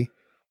Day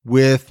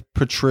with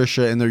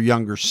Patricia and their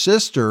younger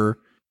sister,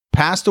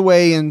 passed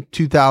away in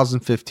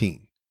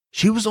 2015.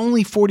 She was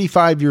only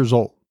 45 years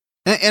old.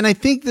 And I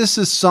think this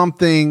is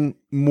something,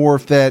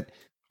 Morph, that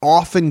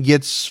often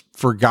gets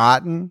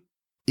forgotten,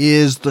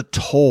 is the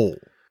toll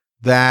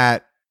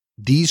that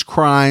these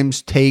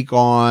crimes take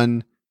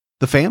on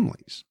the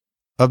families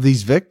of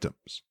these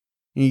victims.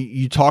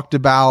 You talked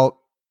about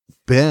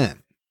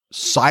Ben.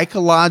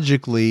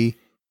 Psychologically,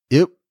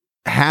 it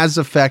has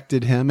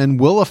affected him and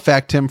will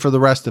affect him for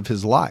the rest of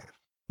his life.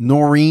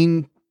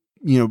 Noreen,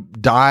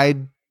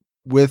 died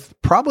with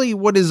probably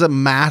what is a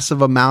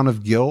massive amount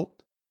of guilt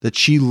that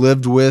she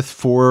lived with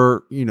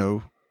for,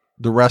 the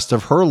rest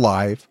of her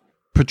life.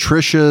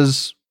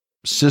 Patricia's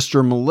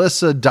sister,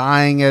 Melissa,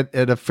 dying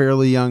at a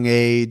fairly young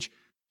age.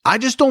 I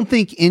just don't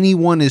think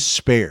anyone is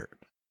spared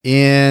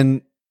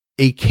in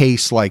a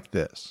case like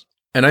this.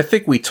 And I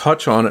think we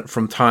touch on it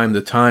from time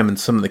to time in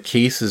some of the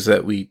cases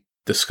that we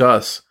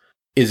discuss.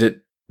 Is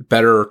it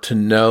better to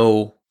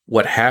know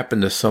what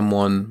happened to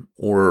someone,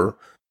 or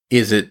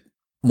is it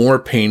more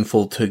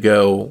painful to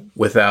go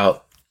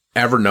without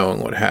ever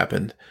knowing what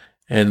happened?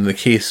 And in the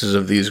cases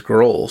of these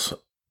girls,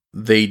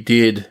 they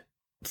did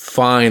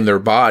find their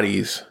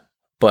bodies,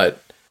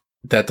 but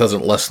that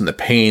doesn't lessen the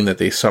pain that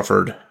they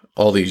suffered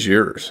all these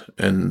years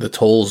and the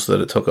tolls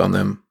that it took on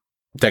them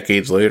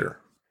decades later.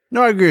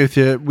 No, I agree with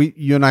you.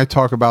 You and I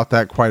talk about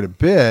that quite a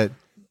bit.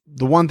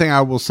 The one thing I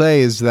will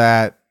say is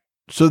that,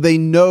 so they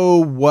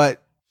know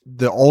what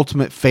the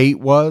ultimate fate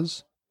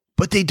was,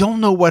 but they don't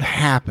know what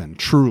happened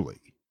truly,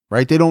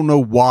 right? They don't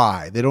know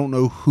why. They don't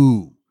know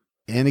who.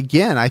 And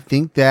again, I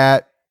think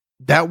that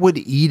would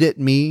eat at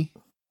me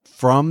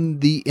from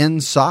the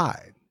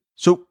inside.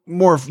 So,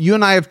 Morph, you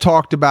and I have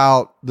talked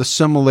about the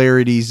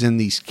similarities in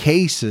these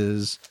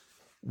cases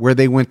where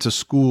they went to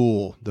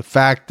school, the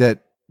fact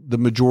that the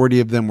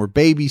majority of them were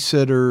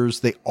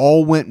babysitters. They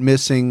all went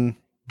missing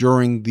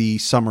during the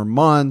summer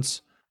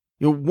months.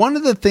 One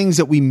of the things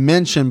that we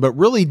mentioned, but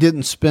really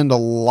didn't spend a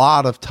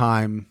lot of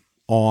time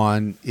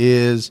on,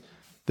 is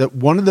that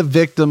one of the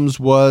victims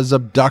was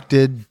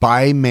abducted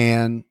by a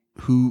man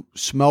who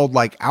smelled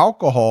like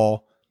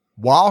alcohol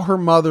while her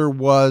mother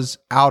was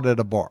out at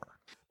a bar.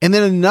 And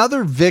then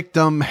another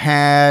victim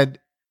had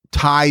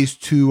ties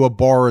to a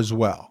bar as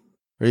well,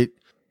 right?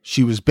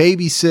 She was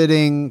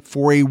babysitting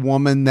for a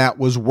woman that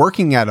was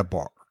working at a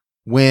bar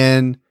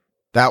when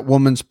that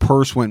woman's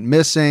purse went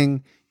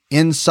missing.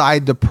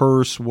 Inside the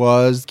purse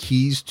was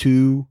keys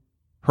to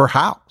her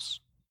house.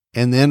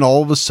 And then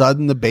all of a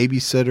sudden the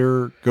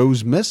babysitter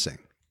goes missing.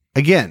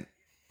 Again,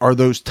 are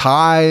those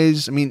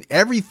ties? I mean,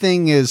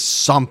 everything is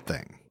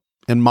something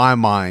in my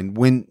mind.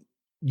 When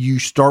you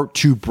start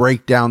to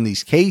break down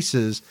these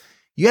cases,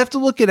 you have to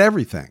look at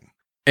everything.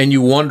 And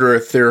you wonder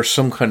if there are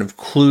some kind of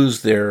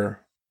clues there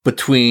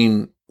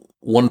between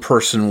one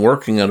person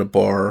working at a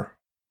bar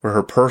where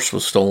her purse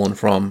was stolen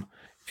from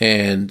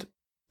and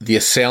the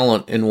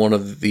assailant in one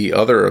of the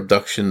other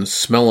abductions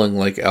smelling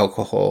like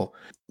alcohol.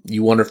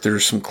 You wonder if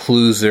there's some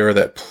clues there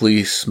that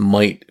police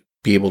might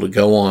be able to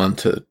go on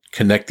to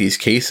connect these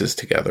cases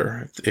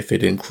together, if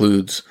it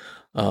includes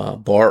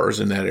bars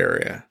in that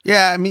area.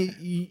 Yeah, I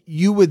mean,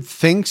 you would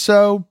think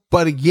so.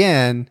 But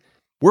again,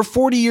 we're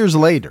 40 years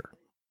later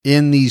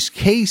in these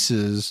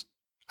cases.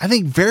 I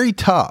think very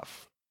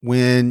tough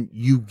when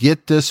you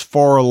get this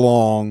far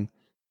along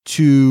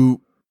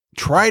to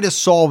try to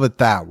solve it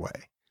that way.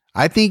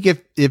 I think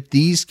if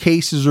these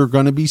cases are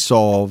going to be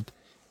solved,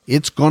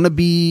 it's going to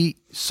be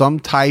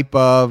some type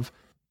of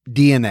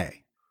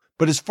DNA.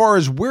 But as far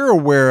as we're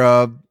aware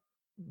of,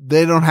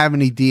 they don't have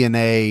any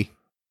DNA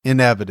in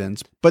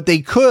evidence, but they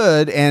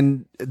could,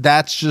 and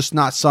that's just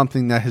not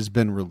something that has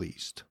been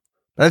released.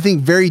 But I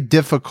think very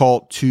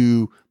difficult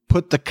to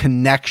put the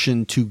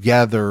connection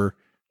together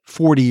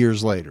 40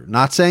 years later.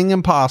 Not saying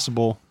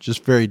impossible,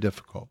 just very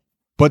difficult.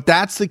 But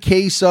that's the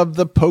case of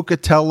the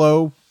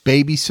Pocatello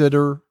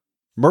babysitter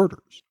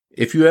murders.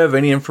 If you have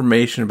any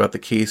information about the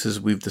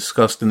cases we've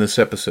discussed in this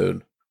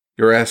episode,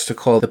 you're asked to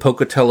call the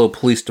Pocatello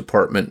Police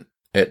Department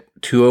at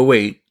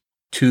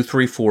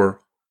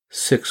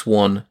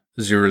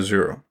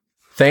 208-234-6100.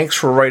 Thanks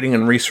for writing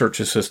and research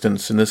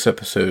assistance in this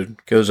episode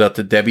goes out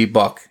to Debbie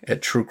Buck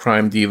at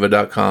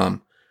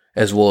truecrimediva.com,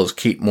 as well as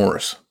Kate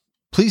Morris.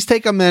 Please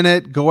take a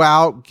minute, go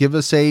out, give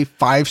us a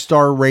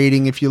 5-star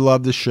rating if you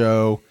love the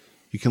show.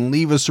 You can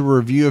leave us a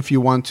review if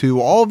you want to.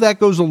 All of that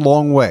goes a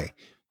long way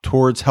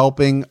towards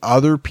helping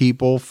other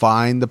people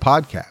find the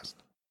podcast.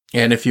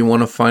 And if you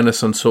want to find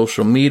us on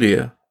social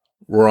media,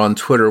 we're on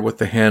Twitter with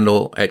the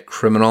handle at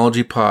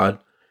CriminologyPod.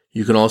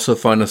 You can also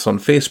find us on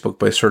Facebook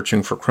by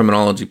searching for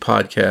Criminology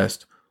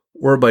Podcast,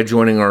 or by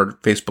joining our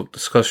Facebook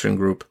discussion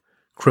group,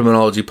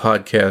 Criminology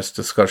Podcast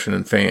Discussion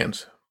and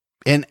Fans.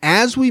 And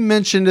as we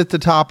mentioned at the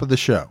top of the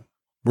show,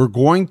 we're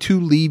going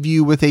to leave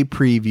you with a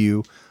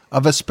preview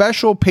of a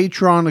special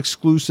Patreon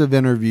exclusive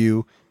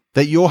interview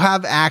that you'll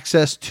have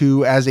access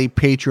to as a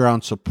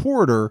Patreon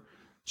supporter.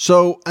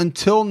 So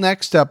until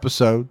next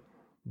episode,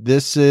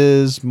 This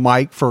is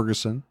Mike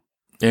Ferguson.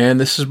 And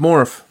this is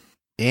Morph.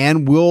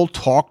 And we'll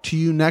talk to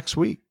you next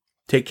week.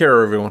 Take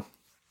care, everyone.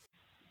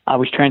 I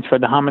was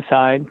transferred to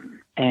homicide,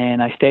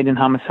 and I stayed in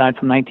homicide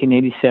from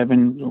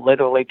 1987,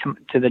 literally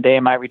to the day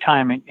of my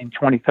retirement in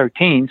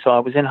 2013. So I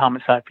was in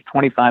homicide for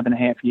 25 and a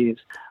half years.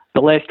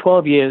 The last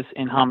 12 years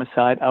in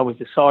homicide, I was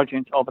the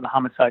sergeant over the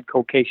homicide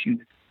cold case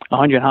unit.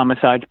 100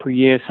 homicides per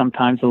year,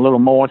 sometimes a little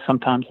more,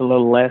 sometimes a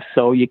little less.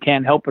 So you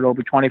can't help it.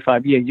 Over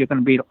 25 years, you're going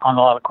to be on a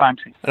lot of crime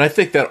scenes. And I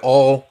think that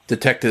all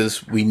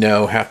detectives we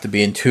know have to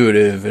be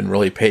intuitive and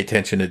really pay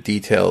attention to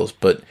details.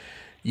 But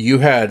you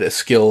had a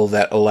skill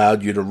that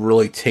allowed you to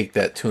really take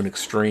that to an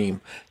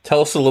extreme.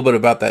 Tell us a little bit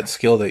about that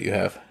skill that you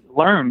have.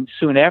 Learned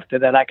soon after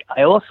that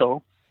I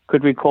also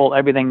could recall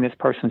everything this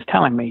person's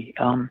telling me.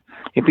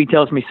 If he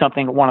tells me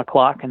something at 1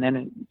 o'clock and then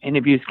an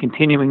interview's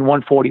continuing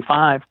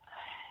 1:45,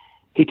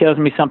 he tells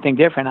me something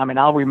different. I mean,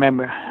 I'll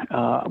remember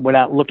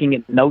without looking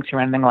at notes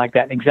or anything like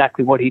that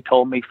exactly what he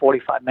told me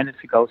 45 minutes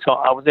ago. So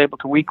I was able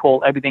to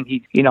recall everything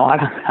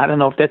I don't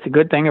know if that's a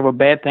good thing or a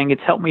bad thing.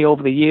 It's helped me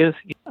over the years.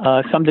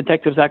 Some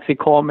detectives actually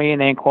call me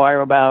and they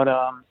inquire about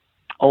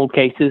old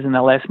cases, and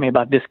they'll ask me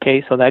about this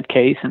case or that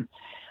case. And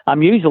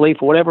I'm usually,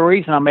 for whatever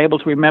reason, I'm able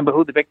to remember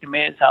who the victim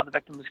is, how the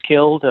victim was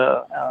killed,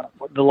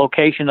 the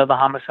location of the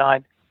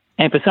homicide.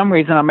 And for some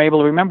reason, I'm able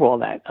to remember all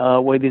that.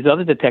 Where these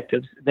other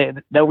detectives,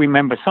 they'll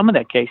remember some of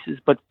their cases,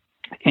 but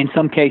in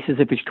some cases,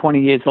 if it's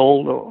 20 years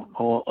old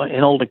or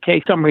an older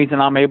case, for some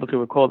reason I'm able to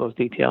recall those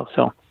details.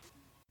 So